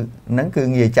ងឺហ្នឹងគឺ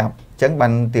ងាយចាប់អញ្ចឹងបា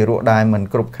នទារកដែរមិន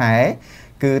គ្រប់ខែ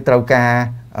គឺត្រូវ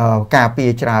ការពា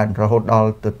រច្រើនរហូតដ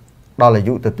ល់អា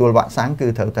យុទទួលវ៉ាក់សាំងគឺ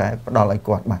ត្រូវតែផ្ដល់ឲ្យ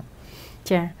គាត់បាទ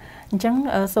ចាអញ្ចឹង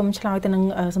សូមឆ្លើយទៅនឹង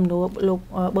សំណួរលោក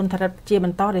ប៊ុនថារិតជាប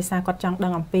ន្តដោយសារគាត់ចង់ដឹ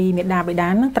ងអំពីមេដាបេដា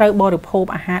នឹងត្រូវបរិភោគ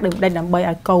អាហារដើម្បី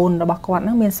ឲ្យកូនរបស់គាត់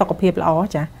នឹងមានសុខភាពល្អ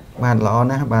ចាបាទល្អ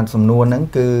ណាស់បាទសំណួរហ្នឹង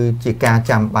គឺជាការ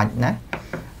ចាំបាច់ណា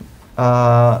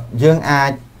យើងអា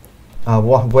ច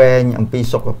វាស់វែងអំពី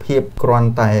សុខភាពគ្រាន់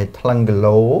តែថ្លឹងគី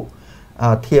ឡូ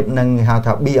ធៀបនឹងគេហៅ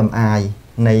ថា BMI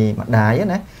នៃម្ដាយ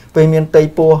ណាពេលមានផ្ទៃ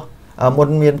ពោះមុន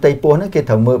មានផ្ទៃពោះហ្នឹងគេ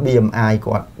ត្រូវមើល BMI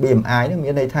គាត់ BMI ហ្នឹងមា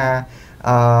នន័យថា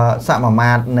សមា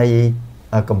មាត្រនៃ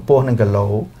កម្ពស់និងគីឡូ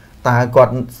តើគា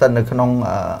ត់ស្ថិតនៅក្នុង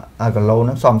គីឡូហ្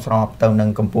នឹងសមស្របទៅនឹង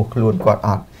កម្ពស់ខ្លួនគាត់អ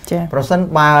ត់ប្រសិន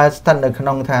បើស្ថិតនៅក្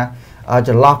នុងថាច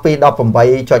ន្លោះពី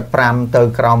 18.5 ទៅ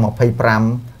ក្រោម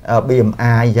 25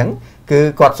 BMI អញ្ចឹងគឺ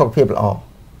គាត់សុខភាពល្អ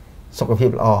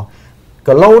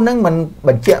គីឡូហ្នឹងមិនប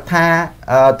ញ្ជាក់ថា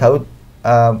ត្រូវ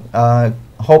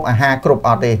ហូបអាហារគ្រប់អ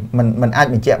ត់ទេមិនអាច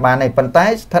បញ្ជាក់បានទេប៉ុន្តែ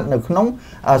ស្ថិតនៅក្នុង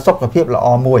សុខភាពល្អ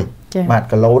មួយបាទ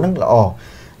គីឡូហ្នឹងល្អអ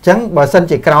ញ្ចឹងបើសិន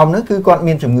ជាក្រោមហ្នឹងគឺគាត់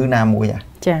មានជំងឺណាមួយ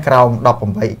ក្រោម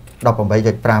 18.5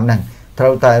 ហ្នឹងត្រូ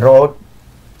វតែរក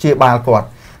ជាបាលគាត់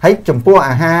ហើយចំពោះ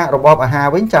អាហាររបបអាហារ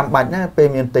វិញចាំបាច់ណាពេល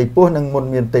មានផ្ទៃពោះនិងមុន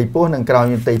មានផ្ទៃពោះនិងក្រោយ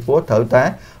មានផ្ទៃពោះត្រូវតែ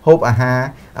ហូបអាហារ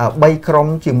3ក្រុម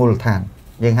ជាមូលដ្ឋាន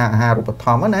យើងហៅអាហាររូបត្ថ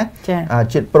ម្ភណា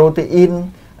ជាតិប្រូតេអ៊ីន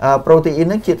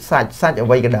ហ្នឹងជាតិសាច់អ្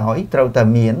វីក៏ដោយត្រូវតែ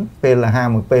មានពេលអាហារ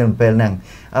មួយពេលហ្នឹង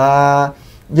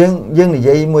យើងនិ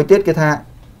យាយមួយទៀតគេថា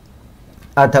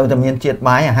ត្រូវតែមានជាតិ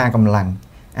បាយអាហារកម្លាំង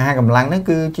ហ្នឹង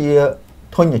គឺជា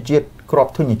ធញ្ញជាតិគ្រា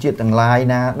ប់ធញ្ញជាតិទាំងឡាយ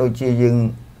ណាដូចជា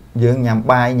យើងញ៉ាំ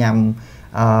បាយញ៉ាំ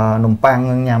នំប៉័ង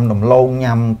ញ៉ាំដំឡូង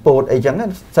ញ៉ាំពោតអីចឹង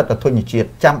សិតតែធញ្ញជាតិ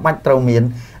ចាំបាច់ត្រូវមាន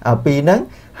ពីរហ្នឹង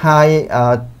ហើយ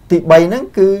ទី3ហ្នឹង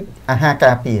គឺអាហារ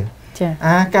ការពារ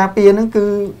អាហារការពារហ្នឹងគឺ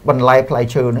បន្លែផ្លែ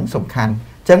ឈើហ្នឹងសំខាន់អ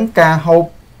ញ្ចឹងការហូប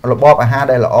របបអាហារ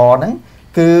ដែលល្អហ្នឹង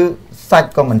គឺសាច់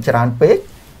ក៏មិនច្រើនពេក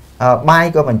បាយ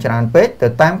ក៏មិនច្រើនពេកទៅ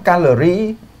តាមកាឡូរី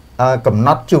កំណ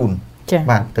ត់ជូន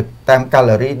បាទទៅតាមកា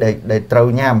ឡូរីដែលត្រូវ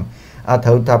ញ៉ាំត្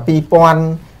រូវថា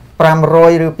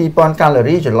2500 ឬ 2000 កាឡូ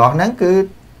រីចន្លោះហ្នឹងគឺ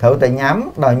ត្រូវតែញ៉ាំ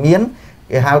ដោយមាន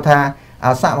គេហៅថា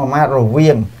សមាមាត្ររ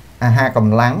វាងអាហារក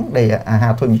ម្លាំងដែលអាហា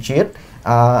រធញ្ញជាតិ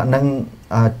និង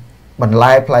បន្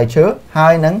លែផ្លែឈើហើ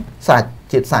យនឹង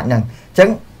ជាតិសាច់ហ្នឹងអញ្ចឹង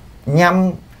ញ៉ាំ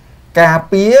ការ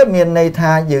ពារមានន័យ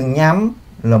ថាយើងញ៉ាំ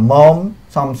ល្មម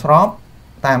សមស្រប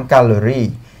តាមកាឡូរី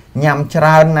ញ៉ាំច្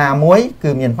រើនណាមួយគឺ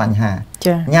មានបញ្ហា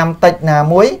ញ៉ាំតិចណា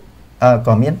មួយ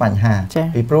ក៏មានបញ្ហា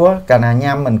ពីព្រោះកាលណា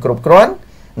ញ៉ាំមិនគ្រប់គ្រាន់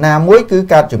ណាមួយគឺ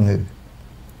កើតជំងឺ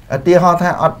ឧទាហរណ៍ថា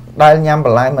អត់ដែលញ៉ាំប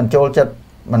ន្លែមិនចូលចិត្ត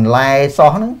បន្លែសោះ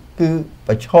ហ្នឹងគឺ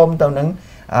ប្រឈមទៅនឹង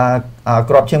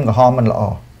គ្រាប់ឈាមក្រហមមិនល្អ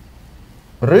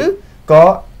ឬក៏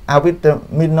អាវីតា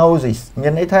មីណូស៊ីសមា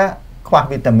នន័យថាខ្វះ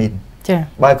វីតាមីន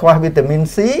បើខ្វះវីតាមីន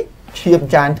C ឈាម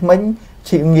ចាញ់ធ្មេញ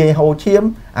ឈាមងាយហូរឈាម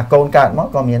អាកូនកើតមក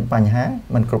ក៏មានបញ្ហា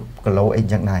មិនគ្រប់គីឡូអី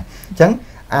ចឹងដែរអញ្ចឹង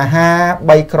អាហារ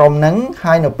3ក្រុមហ្នឹង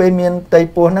ហើយនៅពេលមានផ្ទៃ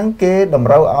ពោះហ្នឹងគេត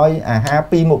ម្រូវឲ្យអាហារ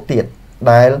2មុខទៀត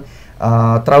ដែល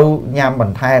ត្រូវញ៉ាំប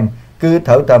ន្ថែមគឺ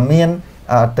ត្រូវតែមាន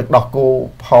ទឹកដោះគោ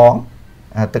ផង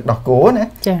ទឹកដោះគោណា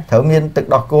ត្រូវមានទឹក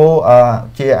ដោះគោ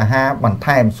ជាអាហារបន្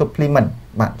ថែម supplement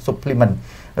បាទ supplement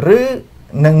ឬ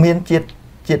នឹងមានជាតិ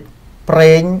ប្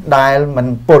រេងដែលមិន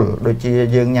ពុលដូចជា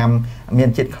យើងញ៉ាំមាន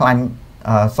ជាតិខ្លាញ់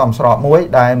សមស្របមួយ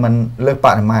ដែលមិនលើសប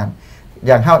រិមាណ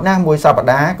យ៉ាងហោចណាស់មួយសប្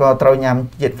តាហ៍ក៏ត្រូវញ៉ាំ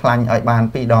ជាតិខ្លាញ់ឲ្យបាន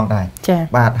2ដងដែរ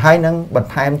បាទហើយនឹងបន្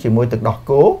ថែមជាមួយទឹកដោះ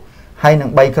គោហើយនឹង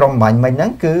3ក្រុមបាញ់មិញហ្នឹ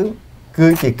ងគឺ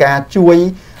ជាការជួយ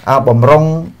បំរុង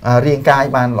រាងកាយ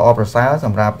បានល្អប្រសើរស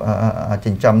ម្រាប់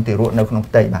ចិញ្ចឹមទារកនៅក្នុង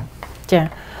ផ្ទៃបាទចា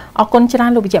អរគុណច្រើ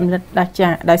នលោកវិជ្ជបណ្ឌិត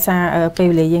ដោយសារពេល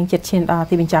វេលាយើងជិតឈានដល់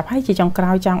ទីបញ្ចប់ហើយជាចុងក្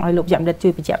រោយចង់ឲ្យលោកវិជ្ជបណ្ឌិតជួ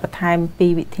យបញ្ជាក់បន្ថែមពី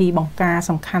វិធីបង្ការ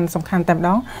សំខាន់តែម្ដ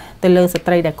ងទៅលើស្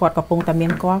ត្រីដែលគាត់កំពុងតែមា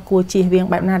នគួរជៀសវាង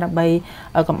បែបណាដើម្បី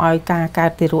កុំឲ្យការកើ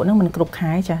តទារកហ្នឹងមិនគ្រប់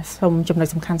ខែចាសូមចំណុច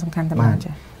សំខាន់តែម្ដង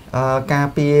ចាការ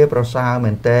ពារប្រសើរ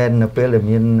មែនតើនៅពេលដែល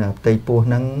មានផ្ទៃពោះ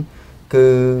ហ្នឹងគឺ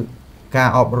ការ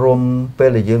អប់រំពេល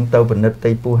ដែលយើងទៅពិនិត្យផ្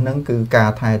ទៃពោះហ្នឹងគឺការ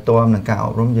ថែទាំនិងការអ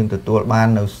ប់រំយើងទទួលបាន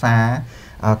នៅសារ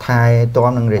ថែទាំ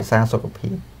និងរក្សាសុខភា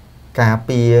ពការ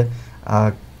ពារ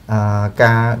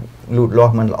ការលូតលា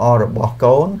ស់មិនល្អរបស់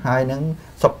កូនហើយនឹង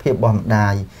សុខភាពរបស់ម្ដា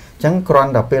យអញ្ចឹងគ្រា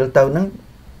ន់តែពេលទៅហ្នឹង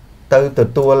ទៅទ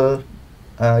ទួល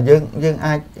យើង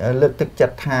អាចលើកទឹកចិ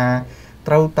ត្តថា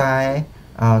ត្រូវតែ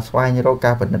ស្វែងរក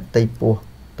ការពិនិត្យផ្ទៃពោះ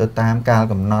ទៅតាមការ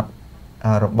កំណត់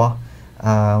របស់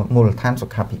មូលដ្ឋានសុ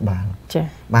ខាភិបាលចា៎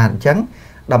បាទអញ្ចឹង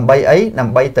ដើម្បីអីដើ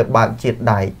ម្បីទៅបើកជាតិ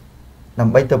ដែកដើ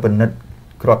ម្បីទៅពិនិត្យ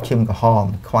គ្រាប់ឈាមក្រហម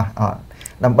ខ្វះអត់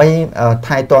ដើម្បី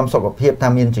ថែទាំសុខភាពថា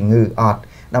មានជំងឺអត់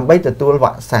ដើម្បីទទួល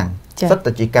វ៉ាក់សាំងសិត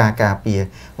តែជាការការពារ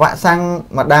វ៉ាក់សាំង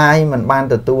ម្ដាយមិនបាន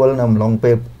ទទួលនៅអំឡុង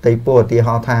ពេលផ្ទៃពោះឧទាហ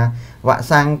រណ៍ថាវ៉ាក់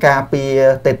សាំងការពារ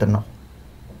តេតា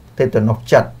ណុស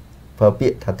ចិត្តប្រើពា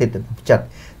ក្យថាតេតាណុសចិត្ត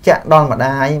ចាក់ដល់ម្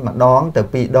ដាយម្ដងទៅ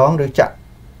2ដងឬចាក់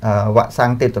វ៉ាក់សាំ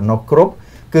ងតេតាណុសគ្រប់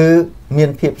គឺមាន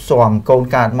ភាពស៊ាំកូន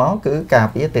កើតមកគឺការ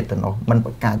ពារតេតាណុសមិន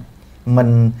ប្រកាច់មិន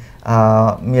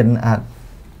មាន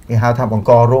គេហៅថាបង្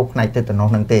ករោគផ្នែកតេតាណុស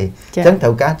ហ្នឹងទេអញ្ចឹងត្រូ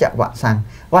វការចាក់វ៉ាក់សាំង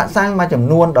មួយចំ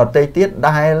នួនដទៃទៀត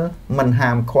ដែលមិនហា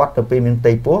មឃាត់ទៅពេលមានផ្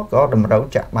ទៃពោះក៏តម្រូវ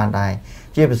ចាក់បានដែរ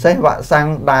ជាពិសេសវ៉ាក់សាំង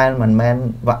ដែលមិនមែន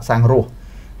វ៉ាក់សាំងរ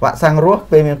ស់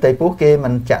ពេលមានផ្ទៃពោះគេមិ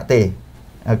នចាក់ទេ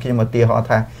ខ្ញុំឧទាហរណ៍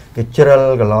ថាគេជ្រិល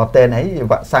កឡតេនអី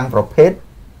វ៉ាក់សាំងប្រភេទ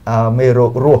មេរោ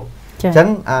គរស់អញ្ចឹង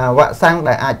វ៉ាក់សាំង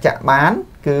ដែលអាចចាក់បាន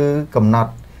គឺកំណ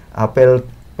ត់ពេល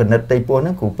ពិនិត្យផ្ទៃពោះហ្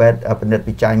នឹងគ្រូពេទ្យពិនិត្យ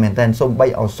វិจัยមែនតើសូម្បី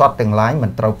ឱសថទាំងឡាយមិ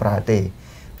នត្រូវប្រើទេ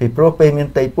ពីព្រោះពេលមាន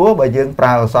ផ្ទៃពោះបើយើងប្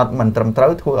រើឱសថមិនត្រឹមត្រូ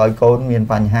វធ្វើឲ្យកូនមាន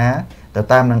បញ្ហាទៅ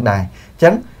តាមនឹងដែរអញ្ចឹ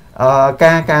ង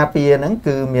ការការពារហ្នឹង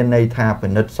គឺមានន័យថាពិ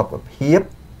និត្យសុខភាព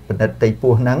ពិនិត្យផ្ទៃ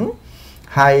ពោះហ្នឹង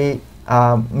ហើយ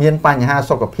មានបញ្ហា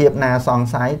សុខភាពណាសង្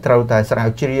ស័យត្រូវតែស្រាវ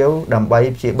ជ្រាវដើម្បី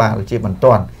ព្យាបាលជាបន្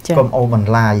ទាន់កុំអូសប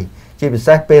ន្លាយជាពិ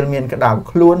សេសពេលមានក្តៅ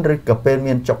ខ្លួនឬក៏ពេល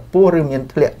មានចុកពោះឬមាន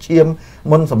ធ្លាក់ឈាម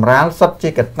មុនសម្រាលសុទ្ធជា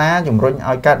កត្តាជំរុញ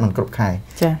ឲ្យកើតមិនគ្រប់ខែ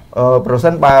ចា៎ប្រសិ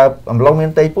នបើអំឡុងមាន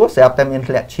ផ្ទៃពោះស្រាប់តែមាន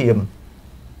ធ្លាក់ឈាម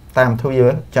តាមទ្វារ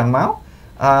ចឹងមក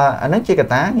អាហ្នឹងជាក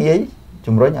ត្តាងាយ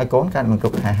ជំរុញឲ្យកូនកើតមិនគ្រ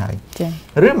ប់ខែហើយចា៎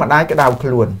ឬម្ដាយក្តៅខ្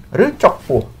លួនឬចុក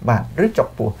ពោះបាទឬចុក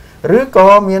ពោះឬក៏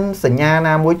មានសញ្ញា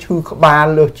ណាមួយឈឺក្បាល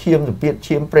លើសឈាមសម្ពាធ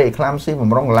ឈាមប្រេក្លាមស៊ី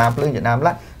បំរុងកលាភ្លើងជាដើម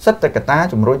ឡើយសិតតែកត្តា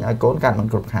ជំរុញឲ្យកូនកើតមិន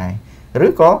គ្រប់ខែឬ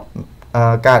ក៏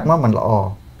កើតមកមិនល្អ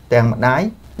ទាំងម្ដាយ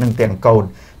និងទាំងកូន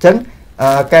អញ្ចឹង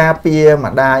ការពារ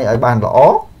ម្ដាយឲ្យបានល្អ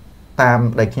តាម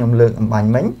ដែលខ្ញុំលើកអំបញ្ញ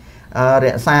មិញរ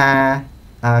ក្សា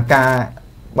ការ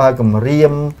បើគម្រា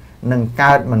មនឹង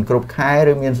កើតមិនគ្រប់ខែ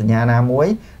ឬមានសញ្ញាណាមួយ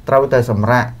ត្រូវតែសម្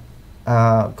រាក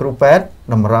គ្រូពេទ្យ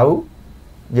តម្រូវ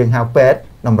យើងហៅពេទ្យ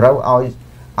តម្រូវឲ្យ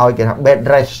គេថា bed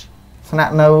rest ស្នា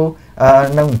ក់នៅ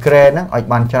នឹងក្រែហ្នឹងឲ្យ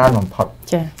បានច្រើនបំផុត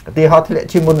ចា៎ឧទាហរណ៍ធ្លាក់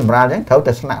ឈាមមុនសម្រាលអញ្ចឹងត្រូវ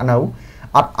តែស្នាក់នៅ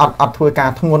អត់ធ្វើការ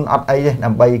ធ្ងន់អត់អីទេដើ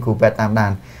ម្បីគ្រូពេទ្យតាមដា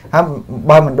នហើយ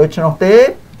បើមិនដូច្នោះទេ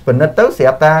ពិនិត្យទៅស្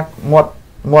រាប់តាមា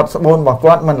ត់ស្បូនរបស់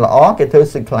គាត់មិនល្អគេធ្វើ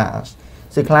Cicla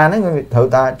ហ្នឹងត្រូវ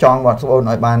តាចងមាត់ស្បូន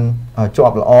ឲ្យបានជា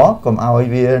ប់ល្អកុំឲ្យ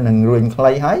វានឹងរួញខ្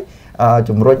លីហើយ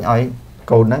ជំរុញឲ្យ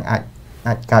កូនហ្នឹង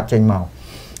អាចកើតចេញមក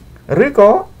ឬ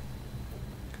ក៏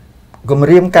គម្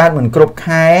រាមកើតមិនគ្រប់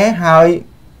ខែហើយ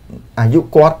អាយុ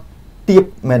គាត់ទាប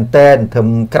មែនតែនត្រឹម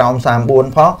ក្រោម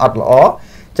34ផងអត់ល្អអ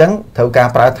ញ្ចឹងត្រូវការ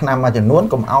ប្រើថ្នាំមួយចំនួន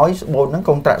កុំឲ្យស្បូនហ្នឹង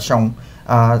កុំត្រាក់ស្រុង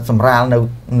សម្រាល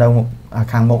នៅ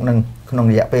ខាងមុខហ្នឹងក្នុង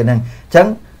រយៈពេលហ្នឹងអញ្ចឹង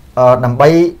ដើម្បី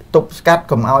ទប់ស្កាត់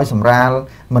កុំឲ្យសម្រាល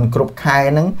មិនគ្រប់ខែ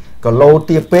ហ្នឹងក៏លោ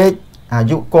ទាបពេកអា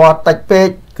យុគាត់តិចពេក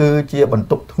គឺជាបន្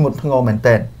ទុកធ្ងន់ធ្ងរមែន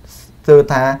តែនស្ទើរ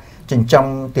ថាចិញ្ចឹម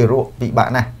ទារកពិបាក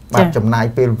ណាស់បាទចំណាយ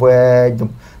ពេលវែង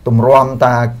ទម្រាំ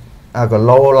តាគី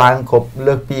ឡូឡើងគ្រប់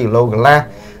លើស2គីឡូកន្លះ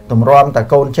ទម្រាំតា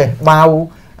កូនចេះបៅ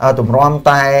ទម្រាំ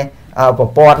តែប្រ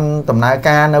ព័ន្ធដំណើរ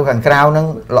ការនៅខាងក្រៅនឹង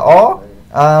ល្អ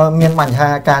មានបញ្ហា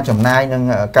ការចំណាយនិង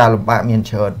ការលំបាកមាន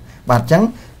ច្រើនបាទអញ្ចឹង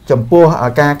ចំពោះ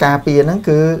ការការពារហ្នឹង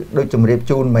គឺដូចជំរាប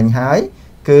ជូនមិញហើយ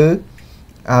គឺ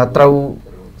ត្រូវ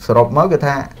សរុបមកគឺ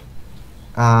ថា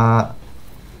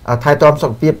ថែទាំសុ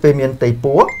ខភាពពេលមានទី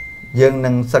ពោះយើង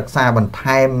នឹងសិក្សាបន្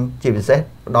ថែមជាពិសេស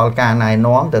ផ្ដល់ការណែ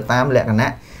នាំទៅតាមលក្ខ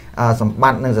ណៈសម្ប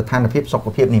ត្តិនិងស្ថានភាពសុខ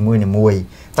ភាពនីមួយៗ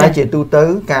តែជាទូទៅ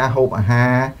ការហូបអាហា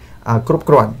រគ្រប់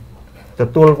គ្រាន់ទ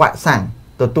ទួលវ៉ាក់សាំង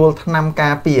ទទួលថ្នាំកា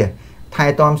រពារថែ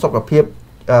ទាំសុខភាព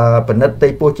ពិនិត្យទី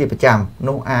ពោះជាប្រចាំ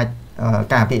នោះអាច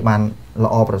ការពារបាន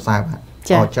ល្អប្រសើរបាទ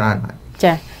ច្រើនបាទ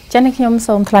ចាចា៎ខ្ញុំ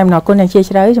សូមថ្លែងអំណរគុណយ៉ាងជ្រាល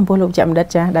ជ្រៅចំពោះលោកជាបណ្ឌិត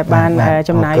ចាដែលបាន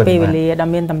ចំណាយពេលវេលាដ៏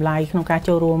មានតម្លៃក្នុងការ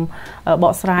ចូលរួមប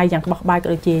កស្រាយយ៉ាងក្បោះក្បាយក៏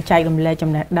ដូចជាចែករំលែកចំ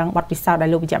ណេះដឹងបទពិសោធន៍ដែល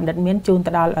លោកជាបណ្ឌិតមានជូន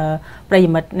ទៅដល់ប្រិយ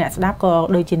មិត្តអ្នកស្ដាប់ក៏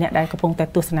ដូចជាអ្នកដែលកំពុងតែ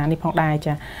ទស្សនានេះផងដែរ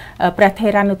ចាព្រះថេ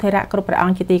រានុថេរៈគ្រប់ព្រះអ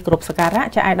ង្គជាទីគោរពសក្ការៈ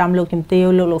ចាអាយដាមលោកជំទាវ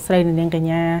លោកស្រីនាងកញ្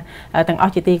ញាទាំងអ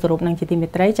ស់ជាទីគោរពនិងជាទីមេ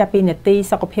ត្រីចាពីនេតិ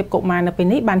សុខភាពកុមារនៅពេល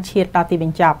នេះបានឈានដល់ទីប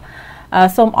ញ្ចប់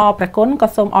សូមអរព្រះគុណក៏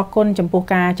សូមអរគុណចំពោះ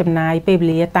ការចំណាយពេលវេ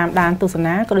លាតាមដានទស្ស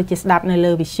នាក៏ដូចជាស្ដាប់នៅ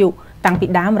លើវិទ្យុតាំងពី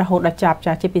ដើមរហូតដល់ចប់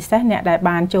ចាជាពិសេសអ្នកដែល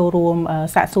បានចូលរួម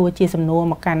សាកសួរជាសំណួរ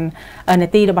មកកាន់នេ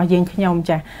តិរបស់យើងខ្ញុំ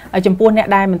ចាចំពោះអ្នក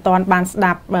ដែលមិនទាន់បានស្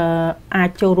ដាប់អាច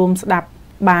ចូលរួមស្ដាប់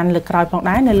បានលើកក្រោយផង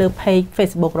ដែរនៅលើ page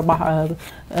Facebook របស់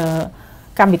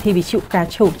កម្មវិធីវិទ្យុការ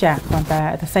ឈូកចាគ្រាន់តែ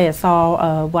សរសេរអក្សរ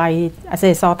វាយអក្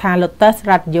សរថា Lotus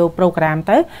Radio Program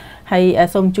ទៅហើយ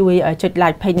សូមជួយចុច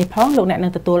like page នេះផងលោកអ្នកនឹ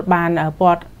ងទទួលបាន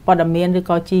ព័ត៌មានឬ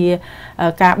ក៏ជា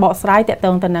ការបកស្រាយទាក់ទ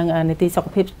ងទៅនឹងនីតិសុខ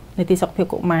ភាព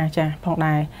កុមារចាផង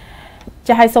ដែរ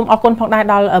ចាហើយសូមអរគុណផងដែរ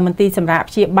ដល់មន្ទីរសម្រាប់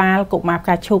ព្យាបាលកុមារផ្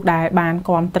កាឈូកដែលបាន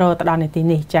គ្រប់គ្រងទៅដល់នីតិ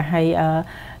នេះចាហើយ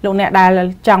លោកអ្នកដែល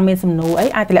ចង់មានសំណួរអី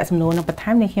អាចតម្លាក់សំណួរនឹងបន្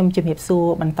ថែមនេះខ្ញុំជំរាបសួរ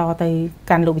បន្តទៅ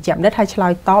កាន់លោកវិជ្ជាបណ្ឌិតហើយឆ្លើ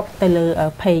យតបទៅលើ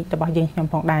page របស់យើងខ្ញុំ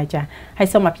ផងដែរចាហើយ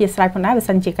សូមអធិស្ឋានផងដែរបើ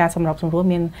សិនជាការសម្របសម្រួល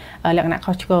មានលក្ខណៈ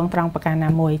ខុសឆ្គងត្រង់ប្រការណា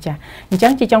មួយចាអញ្ចឹ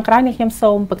ងជាចុងក្រោយនេះខ្ញុំ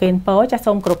សូមប្រគេនពរចា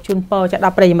សូមគោរពជូនពរចាដ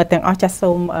ល់ប្រិយមិត្តទាំងអស់ចា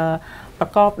សូម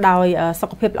ប្រកបដោយសុ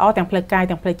ខភាពល្អទាំងផ្លូវកាយ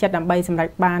ទាំងផ្លូវចិត្តដើម្បីសម្រេច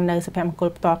បាននៅសុភមង្គល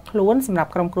ផ្ទាល់ខ្លួនសម្រាប់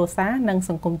ក្រុមគ្រួសារនិង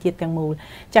សង្គមជាតិទាំងមូល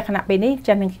ចាខណៈពេលនេះ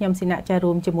ចានឹងខ្ញុំស៊ីណាចា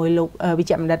រួមជាមួយលោកវិជ្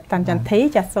ជបណ្ឌិតតាន់ចន្ទធី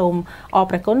ចាសូមអរ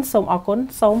ព្រគុណសូមអរគុណ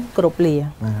សូមគោរពលា